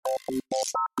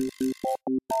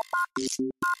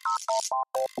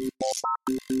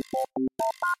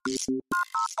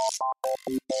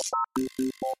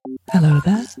Hello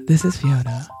there, this is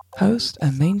Fiona, host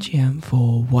and main GM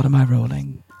for What Am I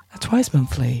Rolling, a twice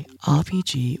monthly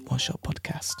RPG one-shot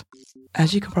podcast.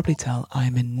 As you can probably tell, I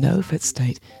am in no fit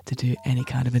state to do any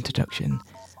kind of introduction.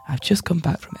 I've just come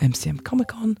back from MCM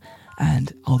Comic-Con,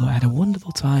 and although I had a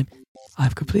wonderful time,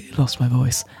 I've completely lost my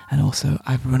voice, and also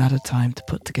I've run out of time to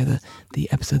put together the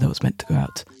episode that was meant to go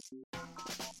out.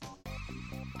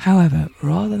 However,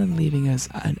 rather than leaving us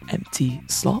an empty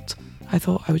slot, I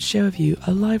thought I would share with you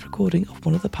a live recording of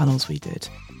one of the panels we did.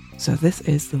 So this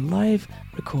is the live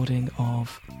recording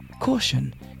of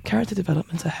Caution, Character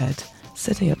Development Ahead,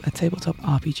 setting up a tabletop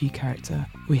RPG character.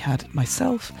 We had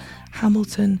myself,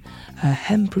 Hamilton,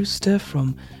 Hem Brewster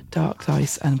from Dark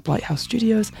Dice and Blighthouse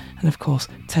Studios, and of course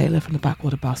Taylor from the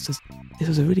Backwater Bastards. This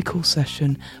was a really cool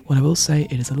session. What I will say,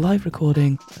 it is a live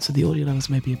recording, so the audio levels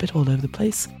may be a bit all over the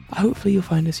place. Hopefully you'll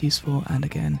find this useful, and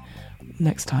again,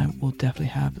 next time we'll definitely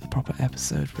have the proper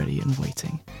episode ready and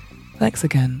waiting. Thanks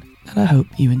again, and I hope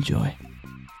you enjoy.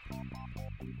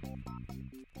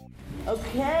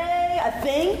 Okay, I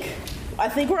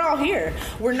think we're all here.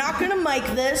 We're not going to mic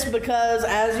this because,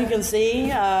 as you can see,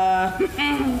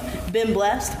 been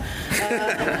blessed.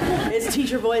 It's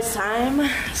teacher voice time.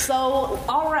 So,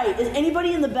 all right, is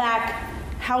anybody in the back,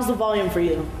 how's the volume for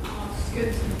you?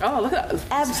 Good. Oh, look at that.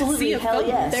 Absolutely, hell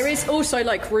yes. There is also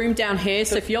room down here,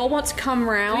 so if y'all want to come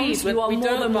round, please, you are more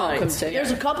than welcome to.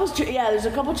 There's a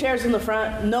couple chairs in the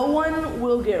front. No one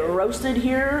will get roasted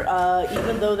here,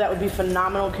 even though that would be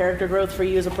phenomenal character growth for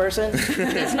you as a person.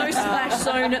 There's no splash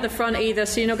zone at the front either,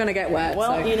 so you're not going to get wet.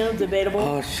 Well, debatable.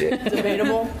 Oh, shit.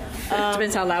 Debatable.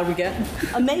 Depends how loud we get.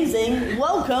 Amazing.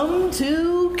 Welcome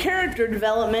to character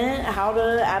development, how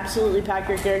to absolutely pack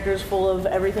your characters full of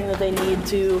everything that they need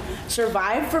to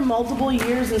survive for multiple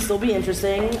years and still be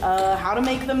interesting, how to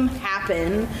make them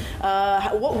happen,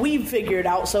 what we've figured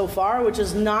out so far, which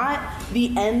is not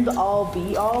the end-all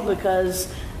be-all,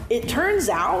 because it turns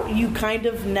out you kind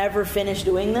of never finish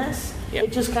doing this. Yep.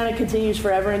 It just kind of continues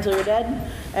forever until you're dead,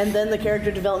 and then the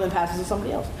character development passes to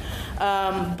somebody else.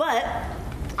 But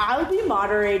I'll be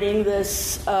moderating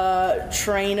this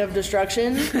train of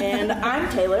destruction, and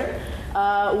I'm Taylor.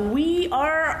 We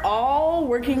are all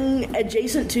working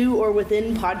adjacent to or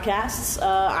within podcasts.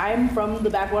 I'm from the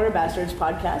Backwater Bastards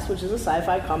podcast, which is a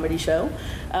sci-fi comedy show.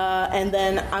 And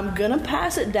then I'm going to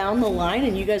pass it down the line,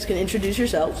 and you guys can introduce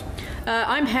yourselves.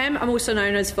 I'm Hem. I'm also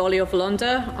known as Volley of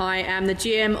Volanda. I am the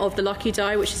GM of the Lucky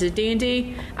Die, which is a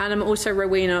D&D, and I'm also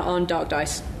Rowena on Dark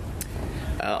Dice.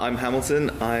 I'm Hamilton.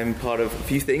 I'm part of a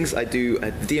few things. I do a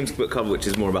DM's book club, which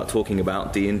is more about talking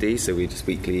about D&D, so we just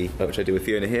weekly, which I do with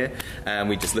Fiona here, and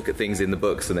we just look at things in the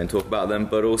books and then talk about them.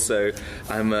 But also,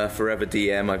 I'm a forever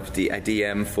DM. I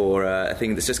DM for a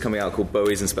thing that's just coming out called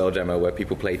Bowies and Spelljammer, where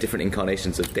people play different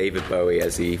incarnations of David Bowie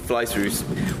as he flies through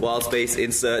wild space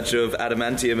in search of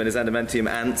adamantium and his adamantium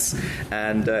ants,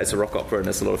 and it's a rock opera and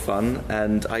it's a lot of fun.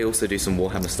 And I also do some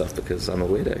Warhammer stuff because I'm a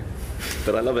weirdo,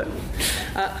 but I love it.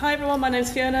 Hi everyone, my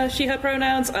name's Fiona, she, her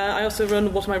pronouns. I also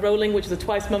run What Am I Rolling, which is a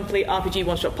twice monthly RPG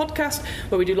one-shot podcast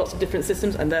where we do lots of different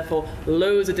systems and therefore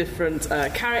loads of different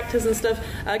characters and stuff.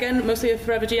 Again, mostly a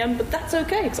forever GM, but that's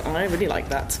okay because I really like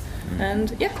that.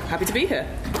 And yeah, happy to be here.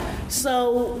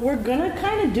 So we're gonna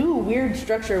kind of do a weird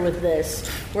structure with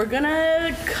this. We're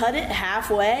gonna cut it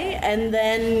halfway and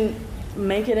then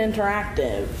make it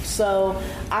interactive. So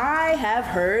I have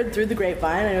heard through the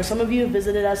grapevine, I know some of you have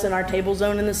visited us in our table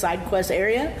zone in the side quest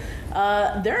area,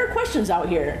 there are questions out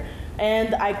here,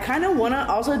 and I kind of want to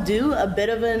also do a bit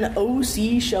of an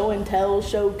OC show and tell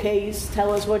showcase.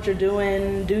 Tell us what you're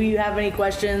doing. Do you have any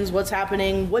questions? What's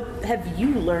happening? What have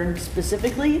you learned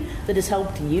specifically that has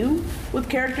helped you with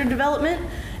character development?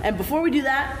 And before we do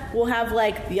that, we'll have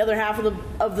the other half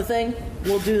of the thing.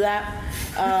 We'll do that.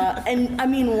 And I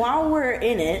mean, while we're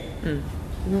in it,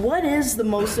 what is the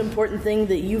most important thing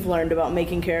that you've learned about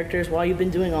making characters while you've been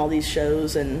doing all these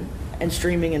shows and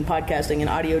streaming and podcasting and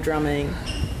audio drumming?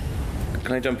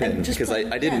 Can I jump in? Because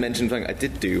I didn't mention something I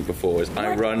did do before.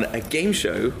 I run a game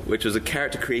show, which was a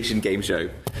character creation game show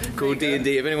called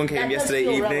D&D. If anyone came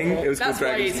yesterday evening, it was called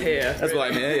Dragon's Duel. That's why he's here. That's why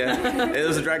I'm here, yeah. It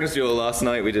was a Dragon's Duel last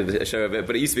night. We did a show of it,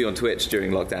 but it used to be on Twitch during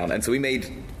lockdown. And so we made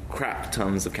crap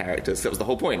tons of characters. That was the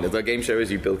whole point of the game show, is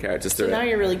you build characters through it. So now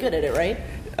you're really good at it, right?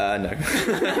 No.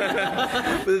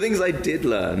 But the things I did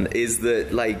learn is that,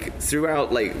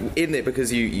 throughout, in it,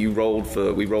 because we rolled for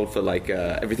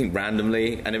everything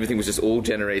randomly, and everything was just all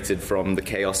generated from the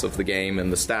chaos of the game,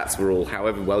 and the stats were all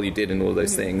however well you did and all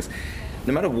those things.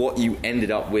 No matter what you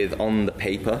ended up with on the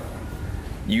paper,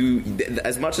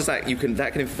 as much as that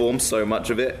can inform so much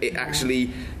of it, it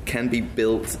actually can be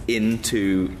built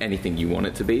into anything you want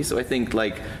it to be. So I think,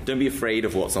 like, don't be afraid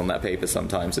of what's on that paper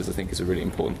sometimes, I think is a really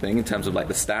important thing in terms of, like,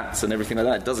 the stats and everything like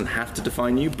that. It doesn't have to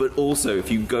define you, but also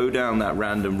if you go down that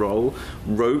random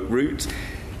route,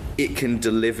 it can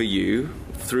deliver you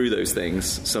through those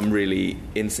things some really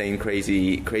insane,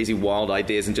 crazy wild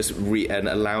ideas, and just and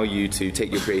allow you to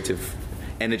take your creative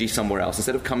energy somewhere else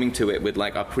instead of coming to it with,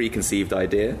 like, a preconceived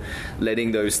idea.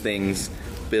 Letting those things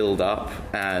build up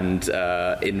and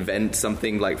invent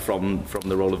something, like from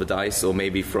the roll of a dice, or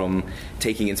maybe from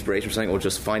taking inspiration from something, or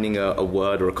just finding a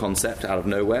word or a concept out of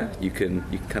nowhere. You can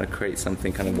kind of create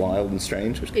something kind of wild and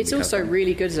strange. It's also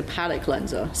really good as a palette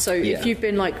cleanser. So if you've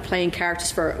been, like, playing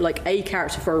characters for, like, a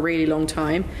character for a really long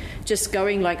time, just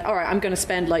going, like, all right, I'm going to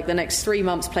spend, like, the next 3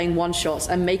 months playing one-shots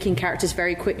and making characters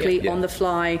very quickly on the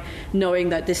fly, knowing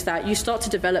that you start to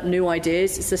develop new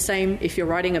ideas. It's the same if you're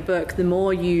writing a book. The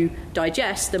more you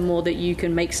digest, the more that you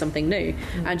can make something new.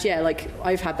 And like,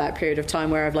 I've had that period of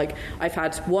time where I've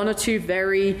had one or two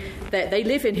they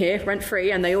live in here rent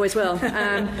free, and they always will.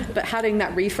 But having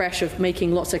that refresh of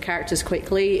making lots of characters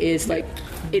quickly is like,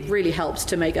 it really helps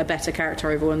to make a better character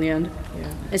overall in the end.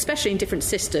 Especially in different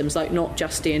systems, like not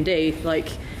just D&D. Like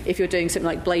if you're doing something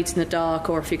like Blades in the Dark,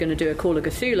 or if you're going to do a Call of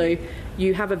Cthulhu,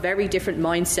 you have a very different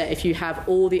mindset if you have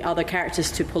all the other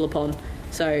characters to pull upon.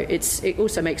 So it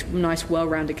also makes nice,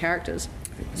 well-rounded characters.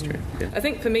 That's true. Yeah. I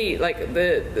think for me, like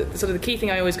the sort of the key thing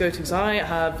I always go to is I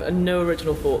have no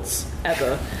original thoughts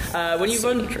ever. When you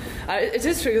run, it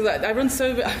is true because I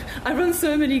run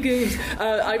so many games.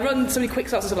 I run so many quick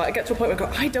starts and stuff. Like, I get to a point where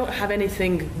I go, I don't have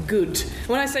anything good.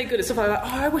 When I say good, it's stuff like, oh,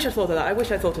 I wish I thought of that. I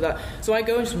wish I thought of that. So I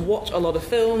go and just watch a lot of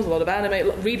films, a lot of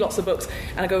anime, read lots of books,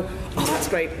 and I go, oh, that's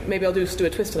great. Maybe I'll just do a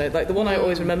twist on it. Like the one I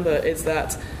always remember is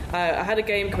that I had a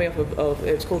game coming up of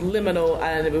it was called Liminal,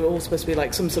 and it was all supposed to be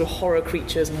like some sort of horror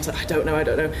creatures, and I was like, I don't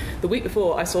know. The week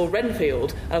before, I saw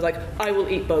Renfield, and I was like, I will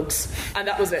eat bugs, and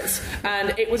that was it.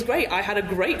 And it was great. I had a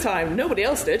great time. Nobody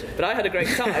else did, but I had a great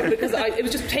time because it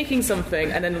was just taking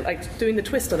something and then like doing the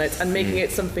twist on it and making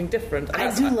it something different. And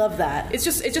I do love that. It's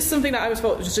just something that I was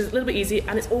thought was just a little bit easy,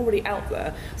 and it's already out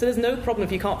there. So there's no problem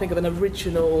if you can't think of an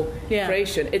original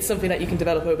creation. It's something that you can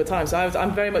develop over time. So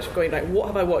I'm very much going like, what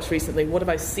have I watched recently? What have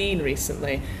I seen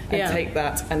recently? And take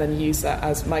that and then use that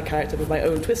as my character with my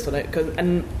own twist on it.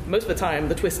 And most of the time,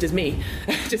 the twist is me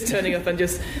just turning up and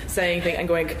just saying things and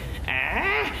going,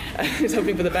 just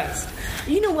hoping for the best.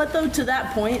 You know what, though? To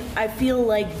that point, I feel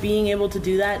like being able to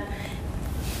do that,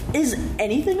 is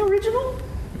anything original?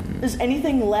 Is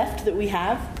anything left that we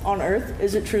have on Earth?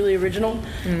 Is it truly original?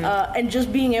 And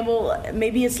just being able,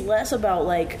 maybe it's less about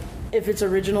like if it's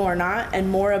original or not, and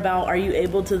more about, are you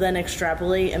able to then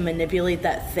extrapolate and manipulate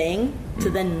that thing to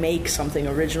then make something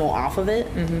original off of it?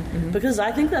 Because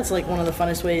I think that's like one of the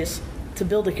funnest ways to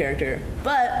build a character.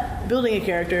 But building a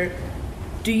character,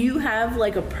 do you have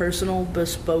like a personal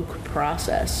bespoke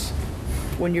process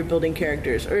when you're building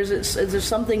characters, or is there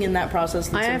something in that process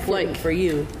that's important for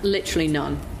you? Literally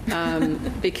none.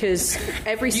 Because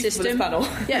every system,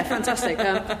 fantastic.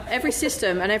 Every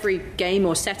system and every game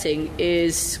or setting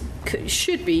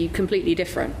should be completely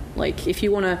different. Like if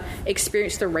you want to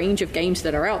experience the range of games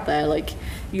that are out there, like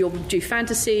you'll do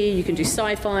fantasy, you can do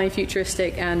sci-fi,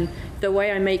 futuristic, and the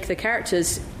way I make the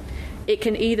characters, it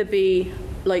can either be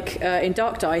like in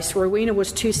Dark Dice, Rowena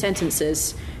was 2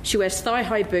 sentences. She wears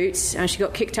thigh-high boots, and she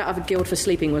got kicked out of a guild for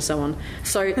sleeping with someone.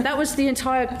 So that was the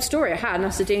entire story I had, and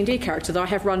that's a D&D character that I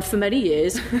have run for many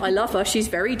years. I love her. She's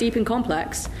very deep and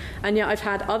complex. And yet I've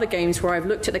had other games where I've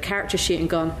looked at the character sheet and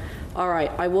gone, all right,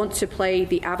 I want to play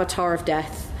the Avatar of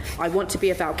Death. I want to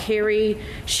be a Valkyrie.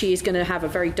 She's going to have a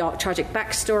very dark, tragic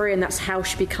backstory, and that's how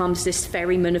she becomes this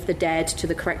ferryman of the dead to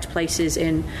the correct places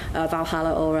in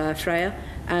Valhalla or Freya.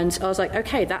 And I was like,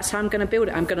 okay, that's how I'm going to build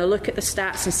it. I'm going to look at the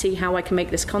stats and see how I can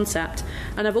make this concept.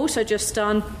 And I've also just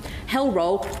done hell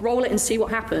roll it and see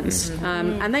what happens.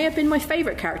 And they have been my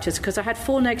favourite characters because I had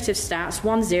 4 negative stats,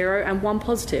 1 0 and 1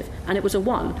 positive, and it was a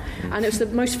 1. And it was the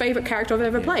most favourite character I've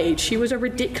ever played. She was a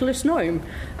ridiculous gnome,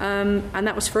 and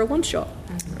that was for a one-shot.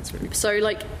 That's really cool. So,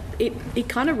 like, it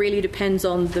kind of really depends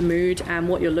on the mood and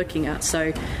what you're looking at.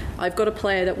 So I've got a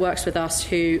player that works with us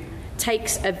who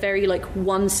takes a very like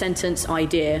 1-sentence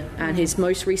idea, and his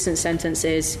most recent sentence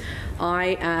is,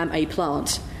 I am a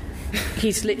plant.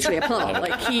 He's literally a plant.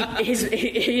 Like he's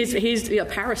a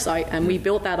parasite, and we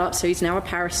built that up. So he's now a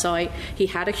parasite. He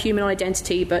had a human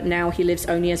identity, but now he lives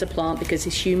only as a plant because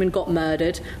his human got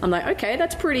murdered. I'm like, okay,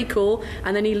 that's pretty cool.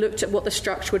 And then he looked at what the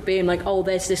structure would be, and like, oh,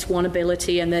 there's this one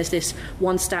ability, and there's this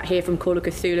one stat here from Call of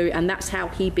Cthulhu, and that's how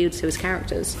he builds his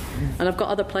characters. And I've got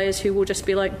other players who will just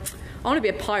be like, I want to be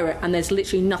a pirate, and there's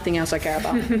literally nothing else I care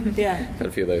about. Yeah. Got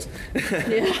a few of those.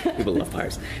 Yeah. People love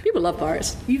pirates. People love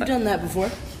pirates. You've done that before.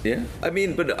 Yeah, I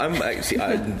mean, but I'm actually,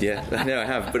 yeah, I know I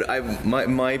have, but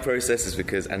my process is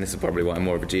because, and this is probably why I'm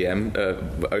more of a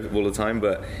GM all the time,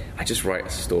 but I just write a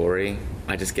story,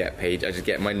 I just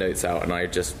get my notes out, and I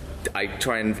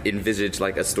try and envisage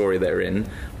like a story they're in,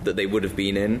 that they would have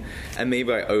been in, and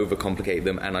maybe I overcomplicate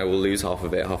them and I will lose half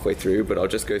of it halfway through, but I'll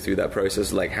just go through that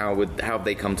process, like how have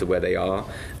they come to where they are,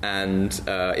 and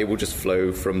it will just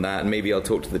flow from that. And maybe I'll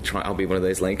talk to I'll be one of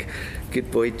those like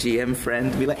good boy GM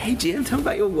friend, be like, hey GM, tell me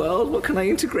about your world, what can I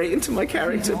integrate into my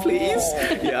character, please?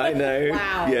 Yeah, I know.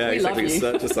 Wow. Yeah, we exactly. love you.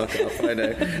 Such a suck up, I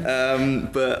know.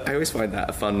 But I always find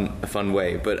that a fun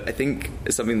way. But I think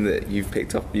something that you've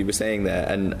picked up, you were saying there,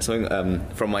 and something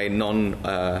from my non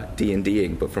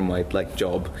D&Ding, but from my like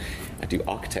job, I do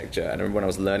architecture, and I remember when I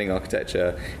was learning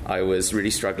architecture, I was really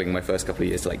struggling my first couple of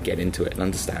years to like get into it and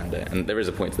understand it. And there is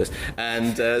a point to this.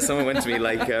 And someone went to me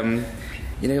like,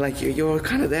 you know, like you're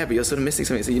kind of there, but you're sort of missing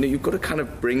something. So, you know, you've got to kind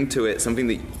of bring to it something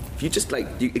that if you just like,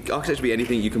 architecture be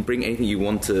anything, you can bring anything you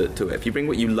want to it. If you bring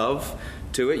what you love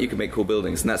to it, you can make cool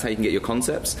buildings, and that's how you can get your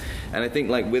concepts. And I think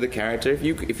like with a character, if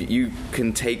you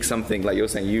can take something like you're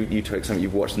saying, you take something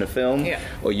you've watched in a film, yeah,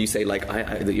 or you say like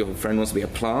that your friend wants to be a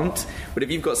plant, but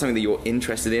if you've got something that you're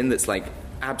interested in that's like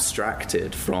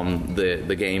abstracted from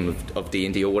the game of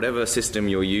D&D or whatever system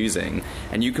you're using,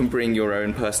 and you can bring your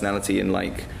own personality and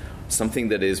like something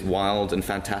that is wild and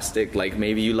fantastic, like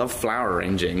maybe you love flower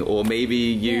arranging, or maybe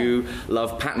you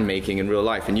love pattern making in real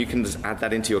life, and you can just add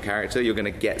that into your character, you're going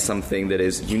to get something that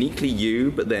is uniquely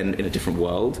you, but then in a different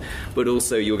world. But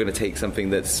also you're going to take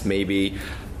something that's maybe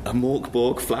a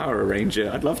Morkborg flower arranger.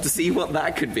 I'd love to see what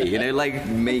that could be. You know, like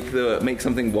make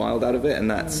something wild out of it, and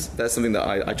that's something that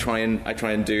I try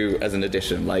and do as an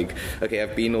addition. Like, okay,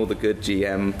 I've been all the good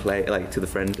GM play, like to the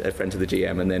friend to the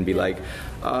GM, and then be like,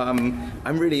 I'm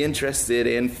really interested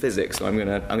in physics, so I'm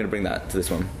gonna bring that to this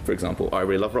one, for example. Or I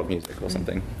really love rock music or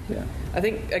something. Yeah. I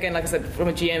think again, like I said, from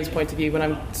a GM's point of view, when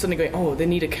I'm suddenly going, oh, they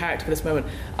need a character for this moment,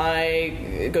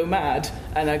 I go mad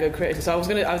and I go creative. So I was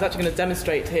actually going to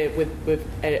demonstrate here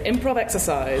with improv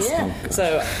exercise. Yeah.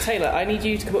 So Taylor, I need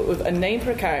you to come up with a name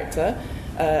for a character.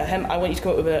 Hem, I want you to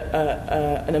come up with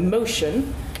an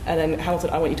emotion. And then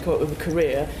Hamilton, I want you to come up with a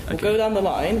career. We'll go down the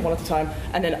line one at a time,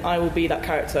 and then I will be that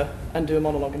character and do a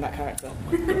monologue in that character.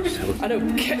 Oh my gosh. I know,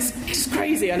 it's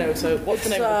crazy, I know. So what's the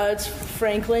name? It's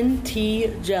Franklin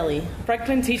T. Jelly.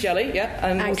 Franklin T. Jelly, yeah.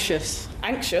 And Anxious.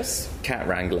 Anxious. Cat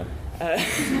Wrangler.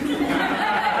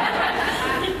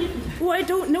 Oh, I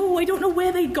don't know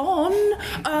where they've gone.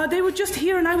 They were just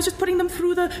here, and I was just putting them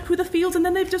through the fields, and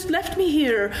then they've just left me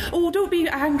here. Oh, don't be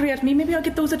angry at me. Maybe I'll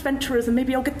get those adventurers, and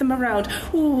maybe I'll get them around.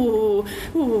 Ooh.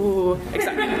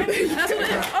 Exactly. That's what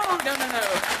it is. Oh, no.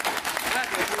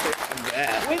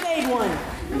 We made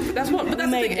one. That's what. But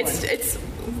that's the thing. It's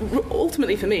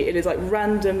ultimately for me, it is like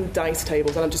random dice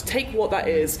tables, and I just take what that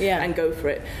is and go for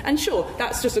it. And sure,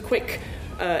 that's just a quick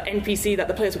NPC that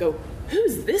the players will go,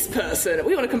 who's this person?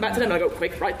 We want to come back to them, and I go,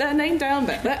 quick, write their name down.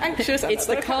 They're anxious. It's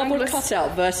the cardboard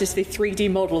cutout versus the 3D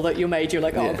model that you made. You're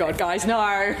like, oh god, guys, no.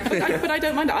 But I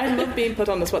don't mind it. I love being put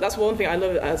on the spot. That's one thing I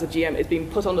love as a GM, is being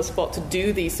put on the spot to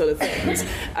do these sort of things.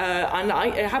 And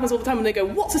it happens all the time when they go,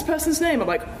 what's this person's name? I'm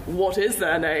like, what is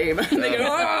their name? And they go,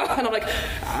 ah! And I'm like,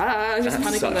 just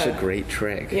panic on there. Such a great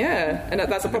trick. Yeah, and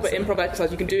that's a proper improv exercise.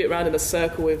 You can do it around in a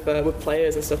circle with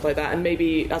players and stuff like that. And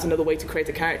maybe that's another way to create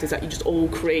a character, is that you just all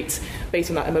create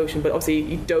based on that emotion, but obviously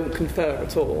you don't confer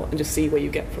at all, and just see where you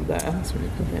get from there. That's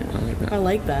really cool. Yeah. I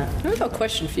like that. I've got a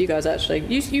question for you guys, actually.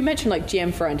 You mentioned like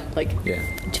GM friend, like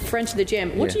friend to the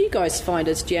GM. What do you guys find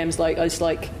as GMs?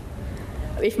 Like,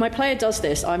 if my player does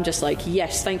this, I'm just like,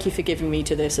 yes, thank you for giving me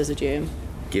to this as a GM.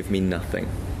 Give me nothing.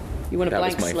 You want a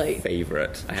blank slate? That was my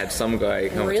favourite. I had some guy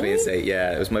come up to me and say,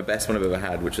 it was my best one I've ever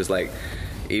had, which was like,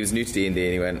 he was new to D&D,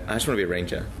 and he went, I just want to be a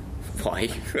ranger. Why?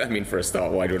 I mean, for a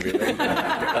start, why do you want to be a ranger?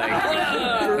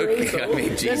 Okay, I mean,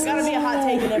 Jesus. There's got to be a hot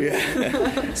take in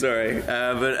everything. Sorry.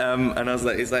 And I was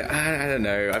like, it's like, I don't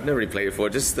know, I've never really played it before,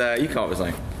 just, you can't, was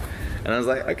like, And I was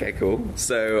like, okay, cool.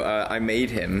 So I made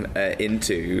him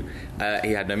into,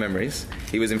 he had no memories.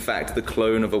 He was in fact the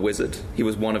clone of a wizard. He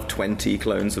was one of 20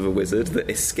 clones of a wizard that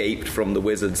escaped from the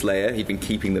wizard's lair. He'd been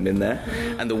keeping them in there.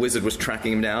 And the wizard was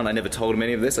tracking him down. I never told him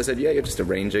any of this. I said, yeah, you're just a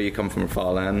ranger. You come from a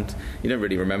far land. You don't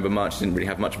really remember much. Didn't really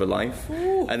have much of a life.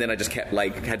 And then I just kept,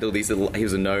 had all these little, he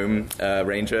was a gnome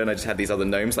ranger, and I just had these other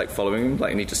gnomes, following him.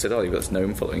 And he just said, oh, you've got this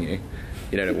gnome following you.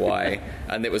 You don't know why.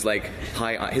 And it was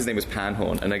hi, his name was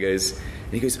Panhorn. And he goes,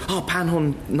 oh,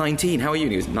 Panhorn 19, how are you?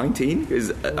 And he goes, 19? He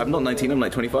goes, I'm not 19,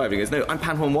 I'm 25. And he goes, no, I'm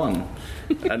Panhorn 1.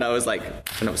 And I was like,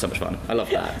 and that was so much fun. I love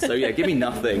that. So yeah, give me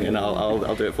nothing and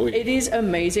I'll do it for you. It is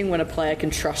amazing when a player can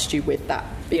trust you with that.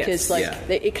 Because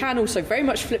it can also very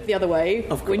much flip the other way.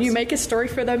 Of course. When you make a story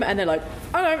for them and they're like,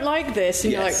 I don't like this.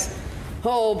 And you're like,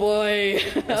 oh boy,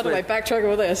 how do I backtrack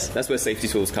all this? That's where safety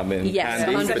tools come in. Yes,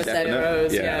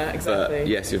 100%. Yeah, exactly. But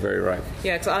yes, you're very right.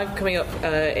 Yeah, because I'm coming up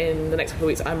in the next couple of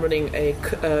weeks. I'm running a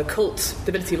cult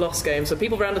Divinity Lost game. So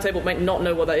people around the table might not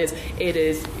know what that is. It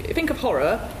is, think of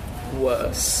horror.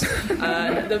 Worse.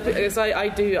 Because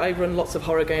I run lots of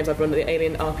horror games. I've run the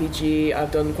Alien RPG.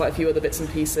 I've done quite a few other bits and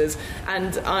pieces.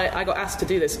 And I got asked to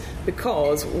do this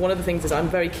because one of the things is I'm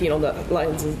very keen on the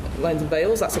lines and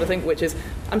veils, that sort of thing, which is,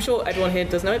 I'm sure everyone here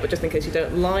does know it, but just in case you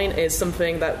don't, line is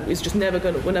something that is just we're never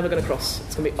going to cross.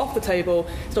 It's going to be off the table.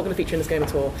 It's not going to feature in this game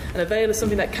at all. And a veil is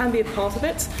something that can be a part of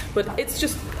it, but it's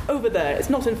just over there. It's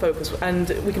not in focus, and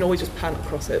we can always just pan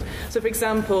across it. So, for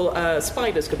example,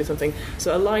 spiders could be something.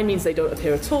 So a line means they don't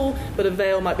appear at all, but a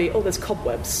veil might be, there's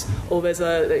cobwebs, or there's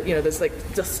there's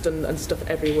dust and stuff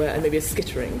everywhere, and maybe a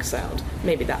skittering sound.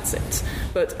 Maybe that's it.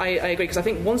 But I agree, because I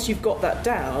think once you've got that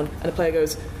down, and the player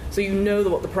goes, so you know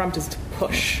what the parameters to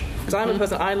push. Because I'm a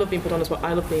person, I love being put on the spot,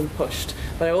 I love being pushed,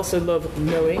 but I also love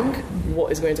knowing what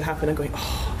is going to happen and going,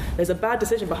 there's a bad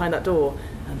decision behind that door,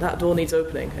 and that door needs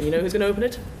opening, and you know who's going to open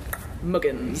it?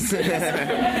 Muggins.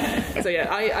 So yeah,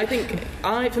 I think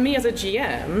for me as a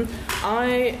GM,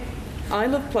 I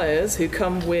love players who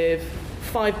come with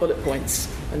 5 bullet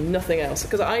points and nothing else.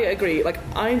 Because I agree,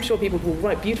 I'm sure people will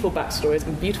write beautiful backstories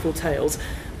and beautiful tales,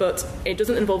 but it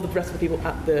doesn't involve the rest of the people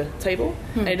at the table,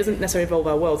 and it doesn't necessarily involve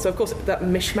our world. So of course, that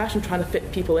mishmash and trying to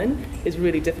fit people in is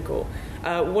really difficult.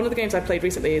 One of the games I played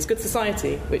recently is Good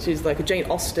Society, which is like a Jane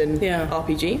Austen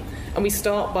RPG. And we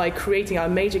start by creating our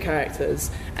major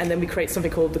characters, and then we create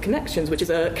something called The Connections, which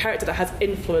is a character that has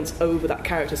influence over that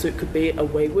character. So it could be a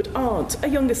wayward aunt, a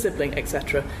younger sibling,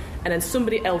 etc. And then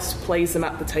somebody else plays them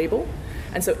at the table.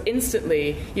 And so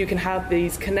instantly you can have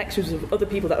these connections with other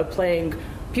people that are playing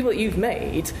people that you've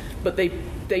made, but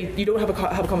you don't have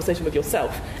a conversation with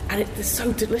yourself. And it's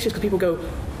so delicious because people go,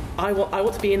 I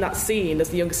want to be in that scene as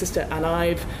the younger sister, and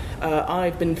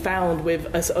I've been found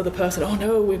with this other person. Oh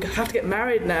no, we have to get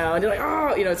married now, and you're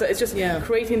like, so it's just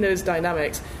creating those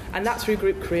dynamics, and that's through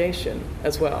group creation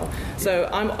as well. So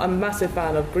I'm a massive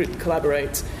fan of group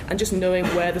collaborate and just knowing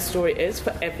where the story is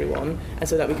for everyone, and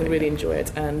so that we can really enjoy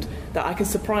it, and that I can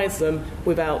surprise them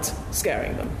without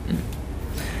scaring them.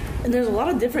 And there's a lot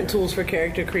of different tools for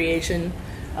character creation.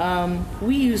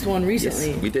 We used one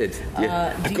recently. Yes, we did.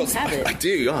 Yeah. Do you have it? I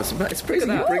do. Oh, it's crazy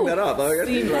you bring that up.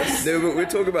 No, but we're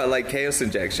talking about chaos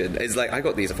injection. It's I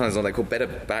got these. I found they're called better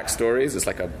backstories.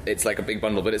 It's like a big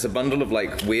bundle, but it's a bundle of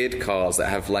weird cards that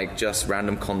have just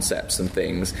random concepts and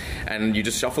things, and you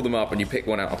just shuffle them up and you pick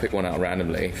one out. I'll pick one out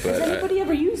randomly. But, has anybody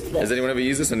ever used this? Has anyone ever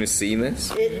used this and who's seen this?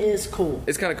 It is cool.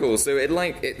 It's kind of cool. So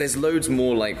there's loads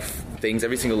more things.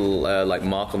 Every single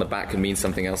mark on the back can mean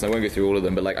something else. I won't go through all of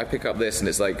them, but I pick up this and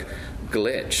it's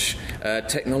glitch.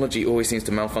 Technology always seems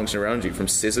to malfunction around you, from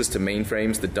scissors to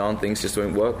mainframes. The darn things just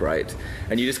won't work right,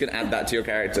 and you just can add that to your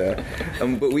character.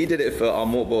 But we did it for our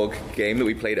Mortborg game that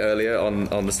we played earlier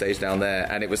on the stage down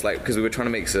there, and it was because we were trying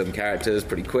to make some characters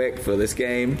pretty quick for this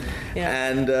game,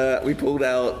 and we pulled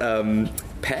out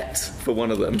pet for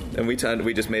one of them, and we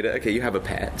just made it, okay, you have a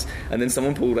pet, and then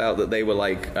someone pulled out that they were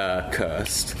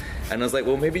cursed, and I was like,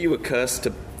 well, maybe you were cursed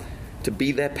to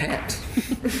be their pet.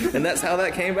 And that's how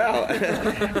that came out.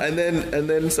 and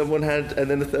then someone had, and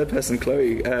then the third person,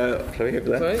 Chloe over there. Chloe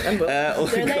and Will.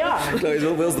 There they are. Chloe's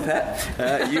Will's the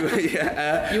pet.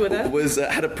 You were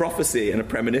there? Had a prophecy and a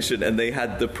premonition, and they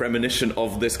had the premonition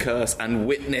of this curse and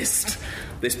witnessed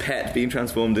this pet being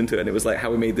transformed into it. And it was how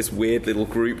we made this weird little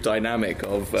group dynamic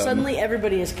of... Suddenly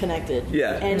everybody is connected.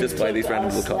 Yeah, and just by these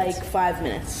random little cards. 5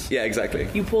 minutes. Yeah, exactly.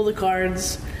 You pull the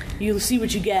cards, you see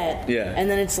what you get, and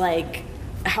then it's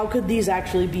how could these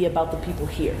actually be about the people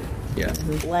here? Yeah.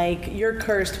 You're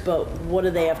cursed, but what do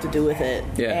they have to do with it?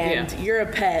 Yeah. And you're a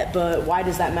pet, but why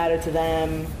does that matter to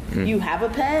them? You have a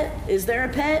pet? Is there a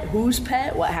pet? Whose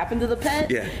pet? What happened to the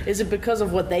pet? Yeah. Is it because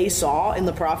of what they saw in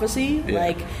the prophecy?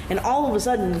 Yeah. And all of a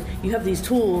sudden, you have these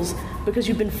tools because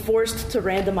you've been forced to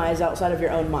randomize outside of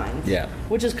your own mind. Yeah.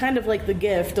 Which is kind of like the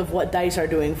gift of what dice are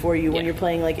doing for you when you're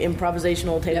playing like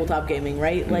improvisational tabletop gaming,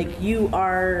 right? Like you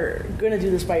are going to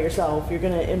do this by yourself. You're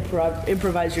going to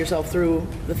improvise yourself through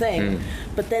the thing.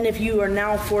 But then if you are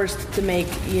now forced to make,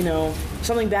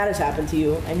 something bad has happened to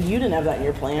you and you didn't have that in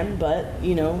your plan, but,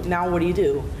 now what do you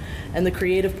do? And the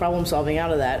creative problem solving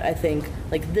out of that, I think,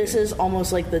 like this is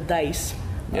almost like the dice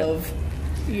of...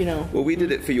 Well, we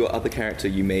did it for your other character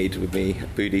you made with me,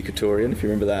 Booty Katorian, if you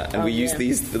remember that. And we used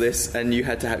these for this, and you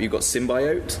got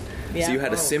symbiote. Yeah. So you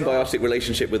had a symbiotic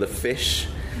relationship with a fish.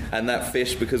 And that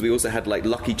fish, because we also had like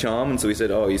Lucky Charm, and so we said,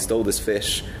 you stole this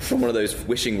fish from one of those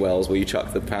wishing wells where you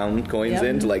chuck the pound coins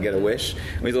in to like get a wish.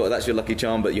 And we thought that's your Lucky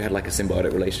Charm, but you had like a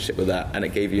symbiotic relationship with that, and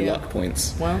it gave you luck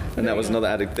points. Well, and that was another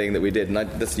added thing that we did,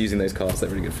 and just using those cards, they're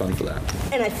really good fun for that.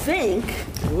 And I think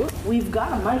we've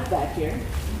got a mic back here.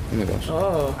 Oh my gosh.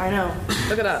 Oh. I know.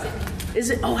 Look at that. Is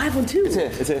it? Oh, I have one too.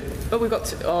 It's here. Oh, we've got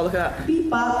look at that. Beep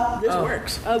bop. This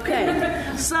works.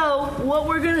 Okay. So what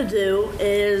we're gonna do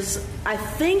is, I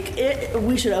think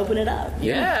we should open it up.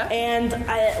 Yeah. And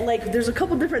there's a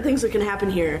couple different things that can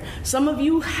happen here. Some of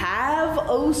you have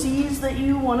OCs that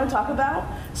you want to talk about.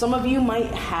 Some of you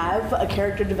might have a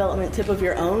character development tip of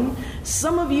your own.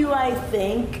 Some of you, I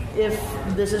think, if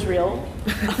this is real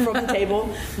from the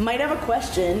table, might have a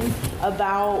question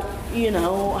about,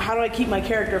 how do I keep my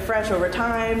character fresh over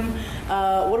time?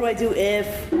 What do I do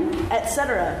if,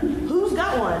 etc. Who's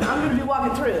got one? I'm going to be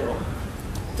walking through.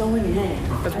 Don't leave me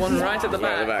hanging. There's one right at the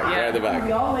back. Right at the back.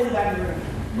 I'll all the way to the back of the room.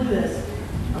 Look at this.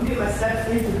 I'm getting my steps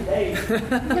into the day.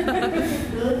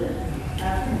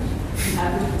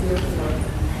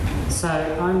 So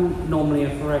I'm normally a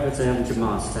forever dungeon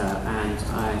master, and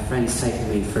my friend's taken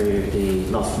me through the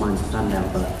Lost Mines of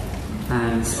Dundelver,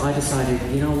 and I decided,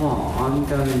 you know what, I'm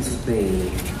going to be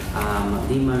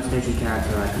the most edgy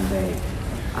character I can be.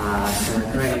 So I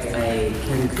created a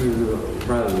Kenku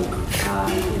rogue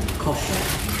called Kosher,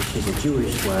 which is a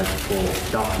Jewish word for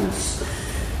darkness.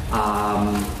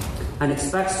 And its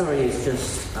backstory is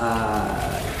just,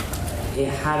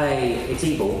 it's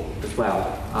evil as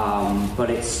well, but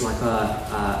it's like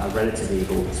a relative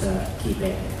evil to keep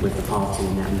it with the party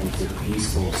and that makes it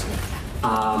useful.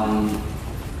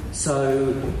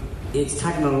 So it's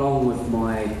tagging along with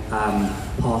my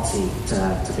party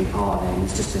to be part of it. And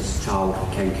it's just this child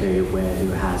Kenku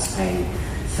who has a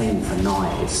thing for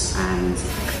knives, and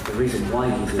the reason why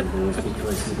he's evil is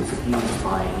because he was abused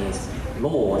by his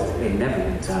lord in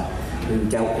Neverwinter, who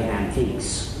dealt in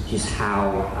antiques, which is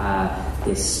how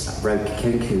this rogue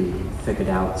Kenku figured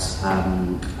out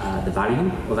the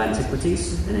value of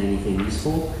antiquities and anything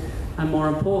useful, and more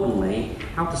importantly,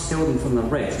 how to steal them from the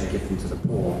rich and give them to the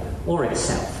poor, or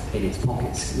itself in its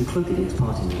pockets, including its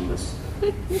party members.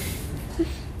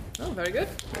 Oh, very good.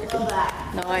 Love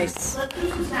that. Nice. Let's do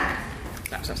some snacks.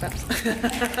 Snaps.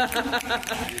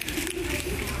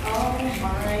 Oh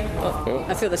my god.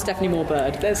 I feel there's definitely more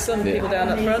bird. There's some people down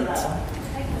at front.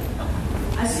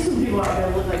 I see some people out there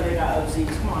look like they got OCs.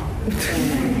 Come on.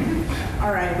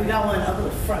 All right, we got one up at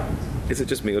the front. Is it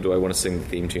just me, or do I want to sing the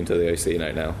theme tune to the OC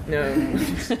note now? No.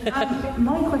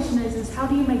 My question is how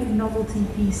do you make a novelty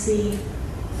PC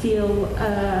feel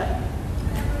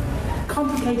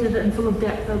complicated and full of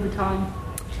depth over time?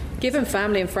 Give them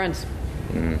family and friends.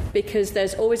 Because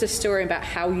there's always a story about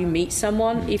how you meet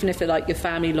someone, even if they're like your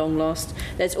family long lost.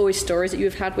 There's always stories that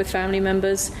you've had with family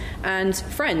members and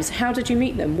friends. How did you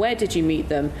meet them? Where did you meet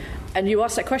them? And you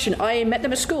ask that question. I met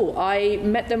them at school. I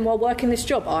met them while working this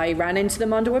job. I ran into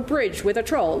them under a bridge with a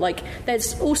troll. Like,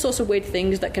 there's all sorts of weird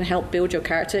things that can help build your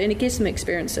character, and it gives them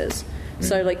experiences.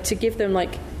 So, like, to give them,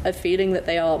 like, a feeling that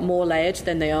they are more layered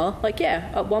than they are. Like,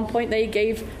 at one point they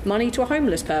gave money to a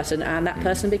homeless person, and that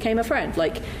person became a friend.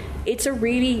 Like, it's a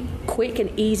really quick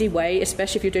and easy way,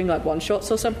 especially if you're doing, like,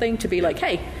 one-shots or something, to be like,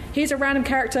 hey, here's a random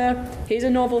character, here's a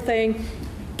novel thing.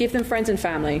 Give them friends and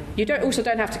family. You also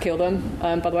don't have to kill them,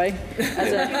 by the way.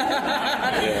 As a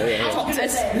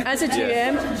GM, It's a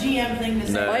GM thing to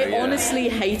say. I honestly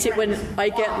hate it when I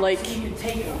get like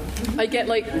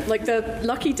the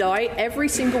lucky die. Every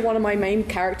single one of my main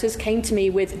characters came to me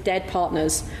with dead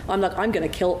partners. I'm like, I'm going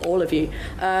to kill all of you.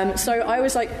 So I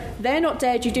was like, they're not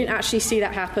dead. You didn't actually see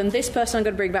that happen. This person I'm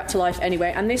going to bring back to life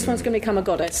anyway, and this one's going to become a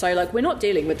goddess. So like, we're not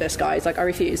dealing with this, guys. Like, I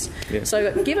refuse. Yeah.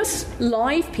 So give us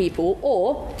live people,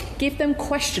 or give them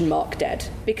question mark dead,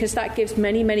 because that gives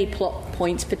many plot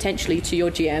points potentially to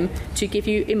your GM to give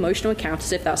you emotional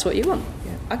encounters if that's what you want.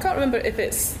 I can't remember if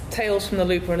it's Tales from the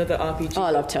Loop or another RPG. Oh,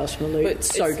 I love Tales from the Loop.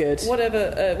 It's so good.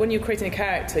 Whatever. When you're creating a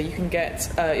character, you can get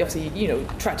obviously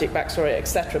tragic backstory,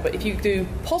 etc. But if you do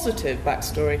positive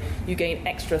backstory, you gain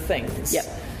extra things. Yep.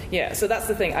 Yeah. So that's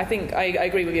the thing. I think I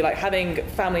agree with you. Like having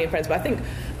family and friends, but I think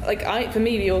for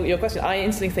me, your question, I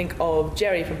instantly think of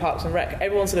Jerry from Parks and Rec.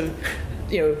 Everyone sort of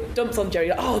dumps on Jerry,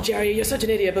 like, oh, Jerry, you're such an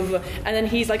idiot, blah, blah, blah. And then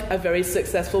he's like a very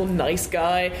successful, nice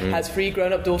guy, has 3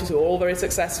 grown-up daughters who are all very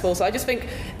successful. So I just think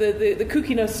the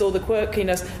kookiness or the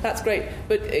quirkiness, that's great.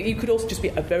 But you could also just be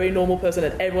a very normal person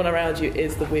and everyone around you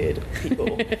is the weird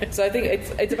people. So I think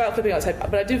it's about flipping outside.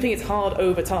 But I do think it's hard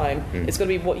over time. It's got to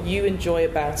be what you enjoy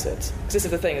about it. Because this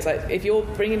is the thing. It's like, if you're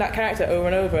bringing that character over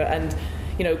and over and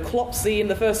Clopsy in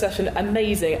the first session,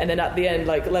 amazing, and then at the end,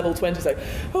 like level 20, it's like,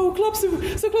 oh, Clopsy,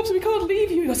 we can't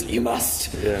leave you. He goes, you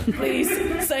must, please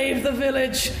save the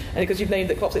village, and because you've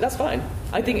named it Clopsy, that's fine.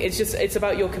 I think it's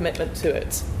about your commitment to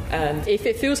it. And if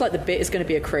it feels like the bit is going to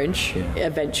be a cringe,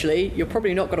 eventually, you're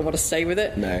probably not going to want to stay with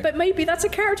it. No. But maybe that's a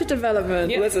character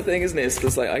development. Yeah. Well, that's the thing, isn't it? It's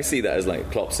just like, I see that as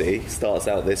like Clopsy starts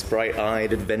out this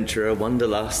bright-eyed adventurer,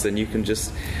 wanderlust, and you can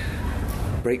just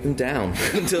break them down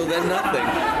until they're nothing.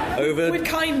 With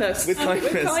kindness. With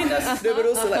kindness. No, but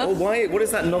also like, well, why? What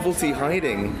is that novelty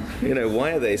hiding?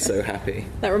 Why are they so happy?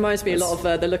 That reminds me a lot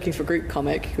of the Looking for Group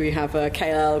comic. We have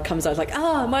KL comes out like,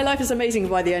 my life is amazing.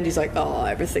 By the end, he's like,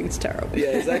 everything's terrible. Yeah,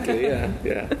 exactly. Yeah.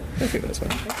 I think that's fine.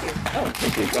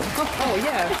 Thank you. Oh,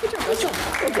 yeah. Good job.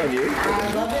 Well done, you.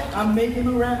 I love it. I'm making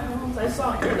the rounds. I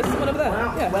saw it. This is one over there.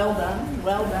 Wow. Yeah. Well done.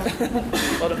 Well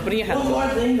done. Putting your hands One more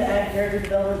thing to add character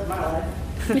development to my life.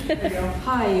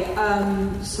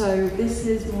 Hi, so this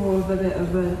is more of a bit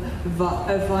of a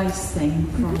advice thing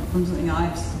from something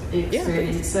I've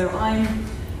experienced. So I'm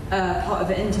part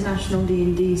of an international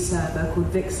D&D server called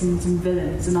Vixens and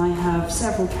Villains, and I have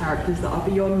several characters that are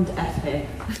beyond epic.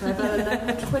 So I have a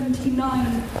level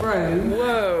 29 rogue.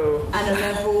 Whoa. And a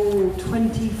level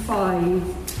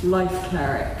 25 life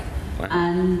cleric. Wow.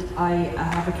 And I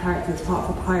have a character that's part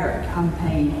of a pirate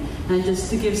campaign. And just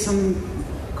to give some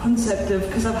concept of,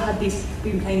 because I've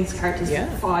been playing these characters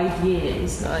for 5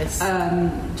 years. Nice.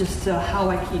 Just how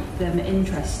I keep them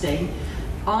interesting.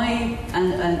 I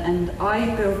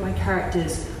build my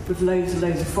characters with loads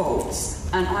of faults,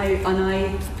 and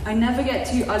I never get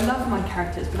to. I love my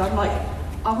characters, but I'm like,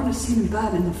 I want to see them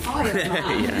burn in the fire,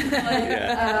 man.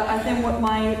 I think what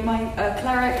my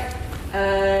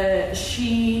cleric,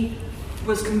 she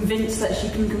was convinced that she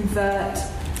can convert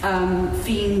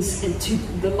fiends into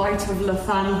the light of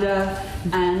Lathander,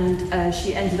 and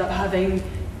she ended up having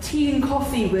tea and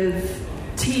coffee with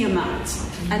Tiamat,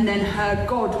 and then her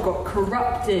god got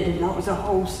corrupted, and that was a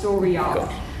whole story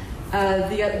arc.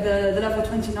 The level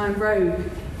 29 rogue,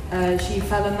 she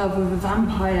fell in love with a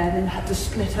vampire and then had to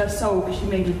split her soul because she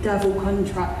made a devil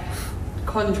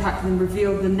contract and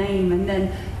revealed the name, and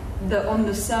then on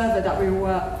the server that we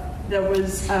were, there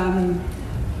was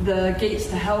the gates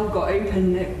to hell got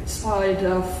open. It started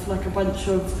off like a bunch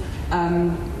of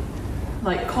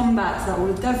combats that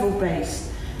were devil based,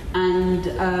 and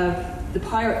the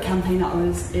pirate campaign that I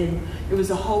was in, it was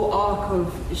a whole arc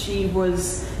of she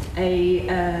was a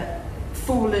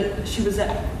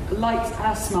light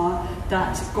asthma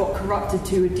that got corrupted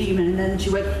to a demon, and then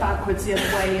she went backwards the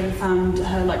other way and found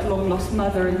her long lost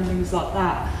mother and things like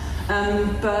that.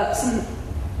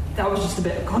 That was just a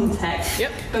bit of context.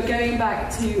 Yep. But going back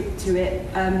to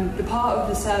it, the part of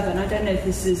the server, and I don't know if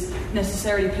this is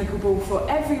necessarily applicable for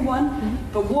everyone,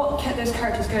 but what kept those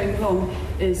characters going along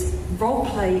is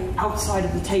roleplay outside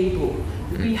of the table.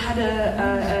 We had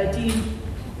a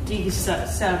D&D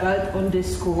server on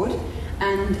Discord,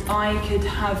 and I could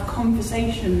have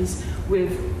conversations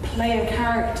with player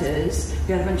characters.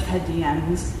 We had a bunch of head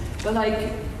DMs, but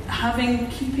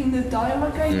keeping the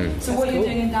dialogue going. So what you're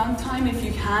doing in downtime, if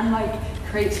you can,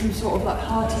 create some sort of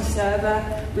party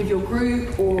server with your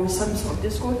group or some sort of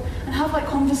Discord, and have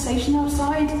conversation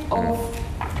outside of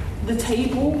the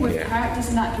table with characters,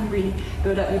 and that can really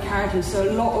build up your characters. So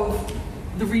a lot of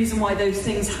the reason why those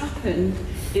things happened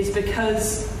is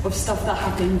because of stuff that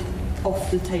happened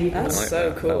off the table. That's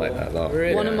so cool. I like that a lot.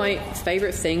 Really? One of my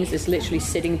favourite things is literally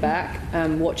sitting back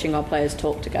and watching our players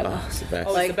talk together. Oh, it's the best.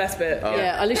 It's the best bit.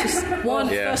 Yeah, I literally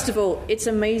first of all, it's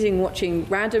amazing watching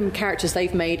random characters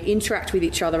they've made interact with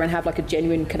each other and have a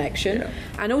genuine connection. Yeah.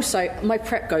 And also, my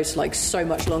prep goes so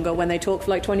much longer when they talk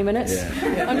for 20 minutes.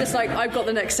 Yeah. I'm just I've got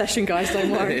the next session, guys, don't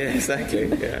worry. Yeah, exactly.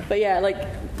 Yeah. But yeah,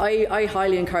 I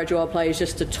highly encourage all our players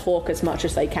just to talk as much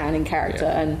as they can in character,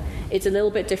 and it's a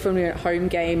little bit different when you're at home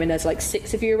game and there's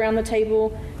 6 of you around the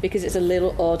table, because it's a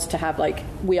little odd to have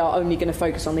we are only going to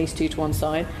focus on these two to one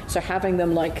side. So having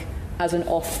them as an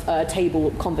off-table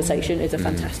conversation is a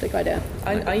fantastic idea.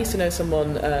 I used to know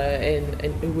someone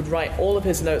who would write all of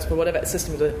his notes for whatever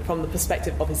system from the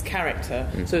perspective of his character.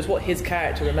 So it's what his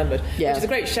character remembered, which is a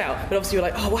great shout. But obviously you're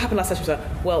like, oh, what happened last session?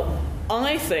 Like, well,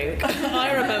 I think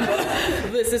I remember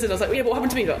this. And I was like, yeah, but what happened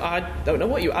to me? Like, I don't know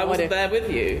what I wasn't there with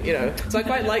you, you know. So I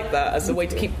quite like that as a way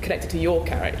to keep connected to your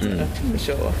character, for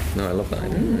sure. No, I love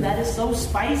that. That is so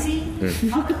spicy.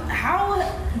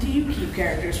 How do you keep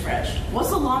characters fresh? What's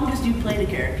the longest you played a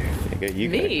character?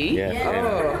 Me?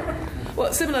 Yeah.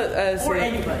 Well, similar. Or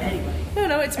anybody.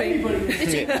 No, it's me.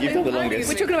 You've got the longest.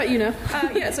 We're talking about you now.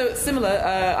 So it's similar.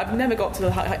 I've never got to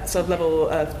the high, sort of level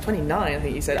 29, I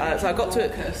think you said. So I got to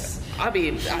it. I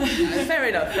mean, fair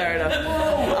enough.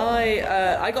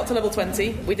 I got to level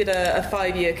 20. We did a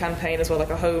 5-year campaign as well, like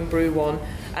a homebrew one.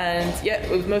 And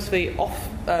it was mostly off.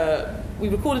 We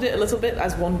recorded it a little bit,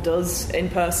 as one does in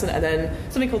person, and then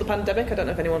something called the Pandemic. I don't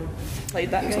know if anyone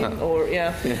played that game, or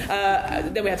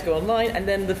then we had to go online, and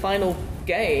then the final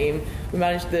game, we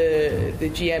managed the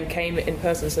GM came in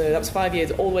person, so that was 5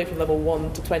 years, all the way from level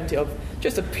 1 to 20 of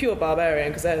just a pure barbarian,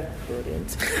 because they're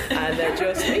brilliant, and they're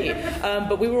just me.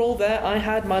 But we were all there. I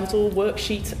had my little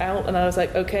worksheet out, and I was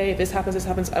like, okay, this happens,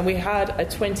 and we had a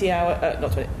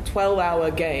 12-hour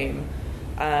game,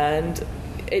 and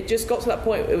it just got to that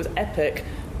point. It was epic,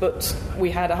 but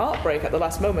we had a heartbreak at the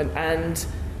last moment, and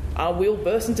we all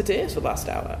burst into tears for the last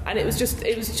hour. And it was just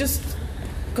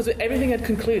because everything had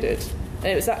concluded, and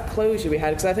it was that closure we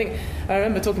had. Because I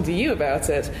remember talking to you about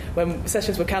it when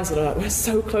sessions were cancelled. I'm like, we're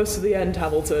so close to the end,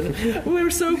 Hamilton. We're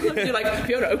so close. You're like,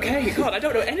 Fiona, okay, God, I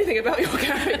don't know anything about your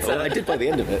character. Well, I did by the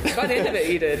end of it. By the end of it,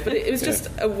 you did. But it was just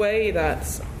a way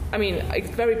that. I mean, I'm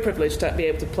very privileged to be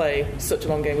able to play such a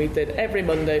long game. We did every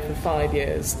Monday for 5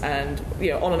 years, and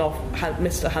on and off,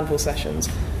 missed a handful of sessions.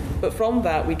 But from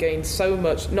that, we gained so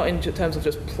much, not in terms of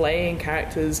just playing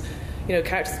characters.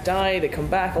 Characters die, they come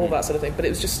back, all that sort of thing. But it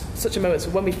was just such a moment. So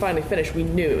when we finally finished, we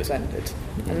knew it was ended,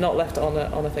 and not left on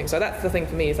a thing. So that's the thing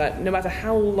for me, is that no matter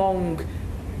how long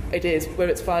it is, whether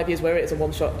it's 5 years, whether it's a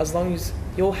one-shot, as long as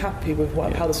you're happy with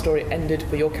how the story ended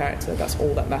for your character, that's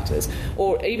all that matters.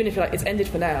 Or even if you're like, it's ended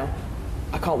for now,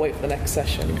 I can't wait for the next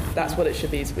session. That's what it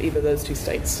should be, is for either of those two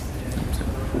states.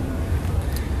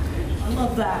 I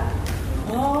love that.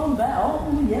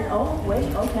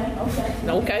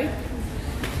 Okay.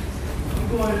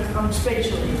 I'm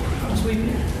spatially. I'm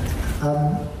sweeping.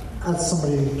 As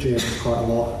somebody who GMs quite a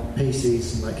lot,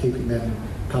 PCs, and keeping them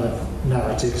kind of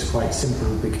narratives quite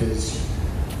simple, because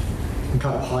you can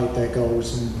kind of hide their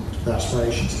goals and their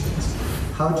aspirations and things.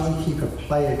 How do you keep a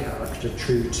player character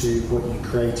true to what you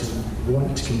created and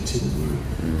want to continue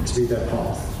to be their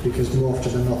path? Because more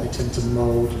often than not, they tend to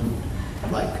mould and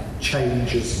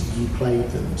change as you played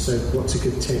them. So what's a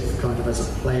good tip for kind of as a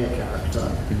player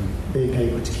character, being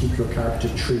able to keep your character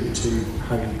true to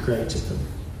how you created them?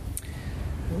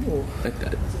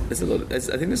 There's a lot. I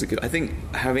think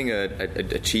having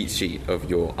a cheat sheet of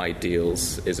your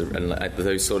ideals is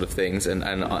those sort of things, and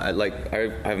I'm one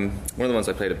of the ones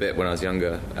I played a bit when I was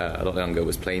younger, a lot younger,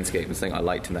 was Planescape. And the thing I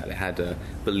liked in that, it had a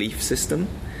belief system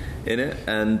in it,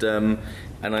 and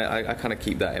I kind of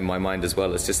keep that in my mind as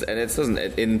well. It's just, and it doesn't,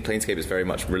 in Planescape it's very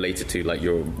much related to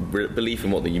your belief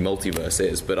in what the multiverse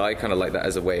is, but I kind of like that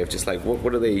as a way of just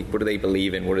what do they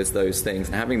believe in, what is those things,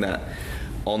 and having that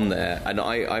on there. And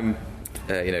I'm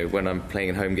when I'm playing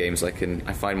in home games, I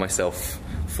find myself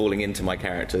falling into my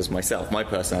characters myself. My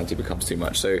personality becomes too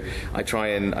much, so I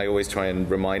always try and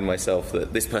remind myself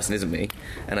that this person isn't me,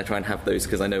 and I try and have those,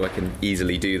 because I know I can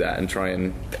easily do that, and try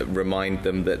and remind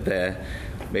them that they're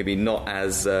maybe not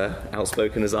as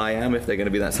outspoken as I am, if they're going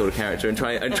to be that sort of character, and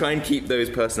try and keep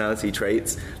those personality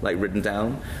traits written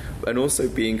down, and also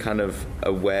being kind of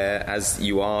aware as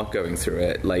you are going through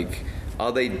it, are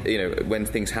they, when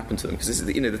things happen to them, because this is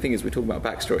the thing is, we're talking about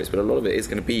backstories, but a lot of it is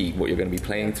going to be what you're going to be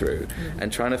playing through,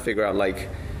 and trying to figure out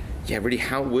really,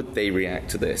 how would they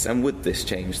react to this, and would this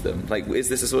change them? Is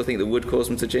this the sort of thing that would cause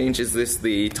them to change? Is this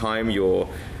the time your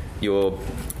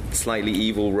slightly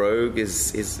evil rogue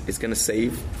is going to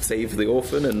save the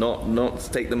orphan and not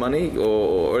take the money,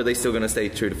 or are they still going to stay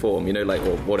true to form,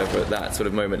 or whatever that sort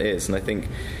of moment is? And I think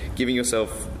giving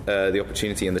yourself the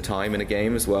opportunity and the time in a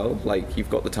game as well, you've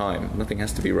got the time, nothing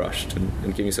has to be rushed, and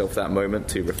giving yourself that moment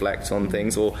to reflect on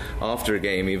things, or after a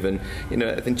game even,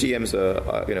 I think GMs are,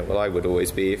 I would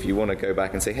always be, if you want to go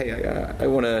back and say, hey, I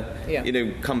want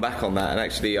to come back on that, and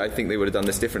actually I think they would have done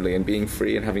this differently, and being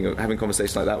free and having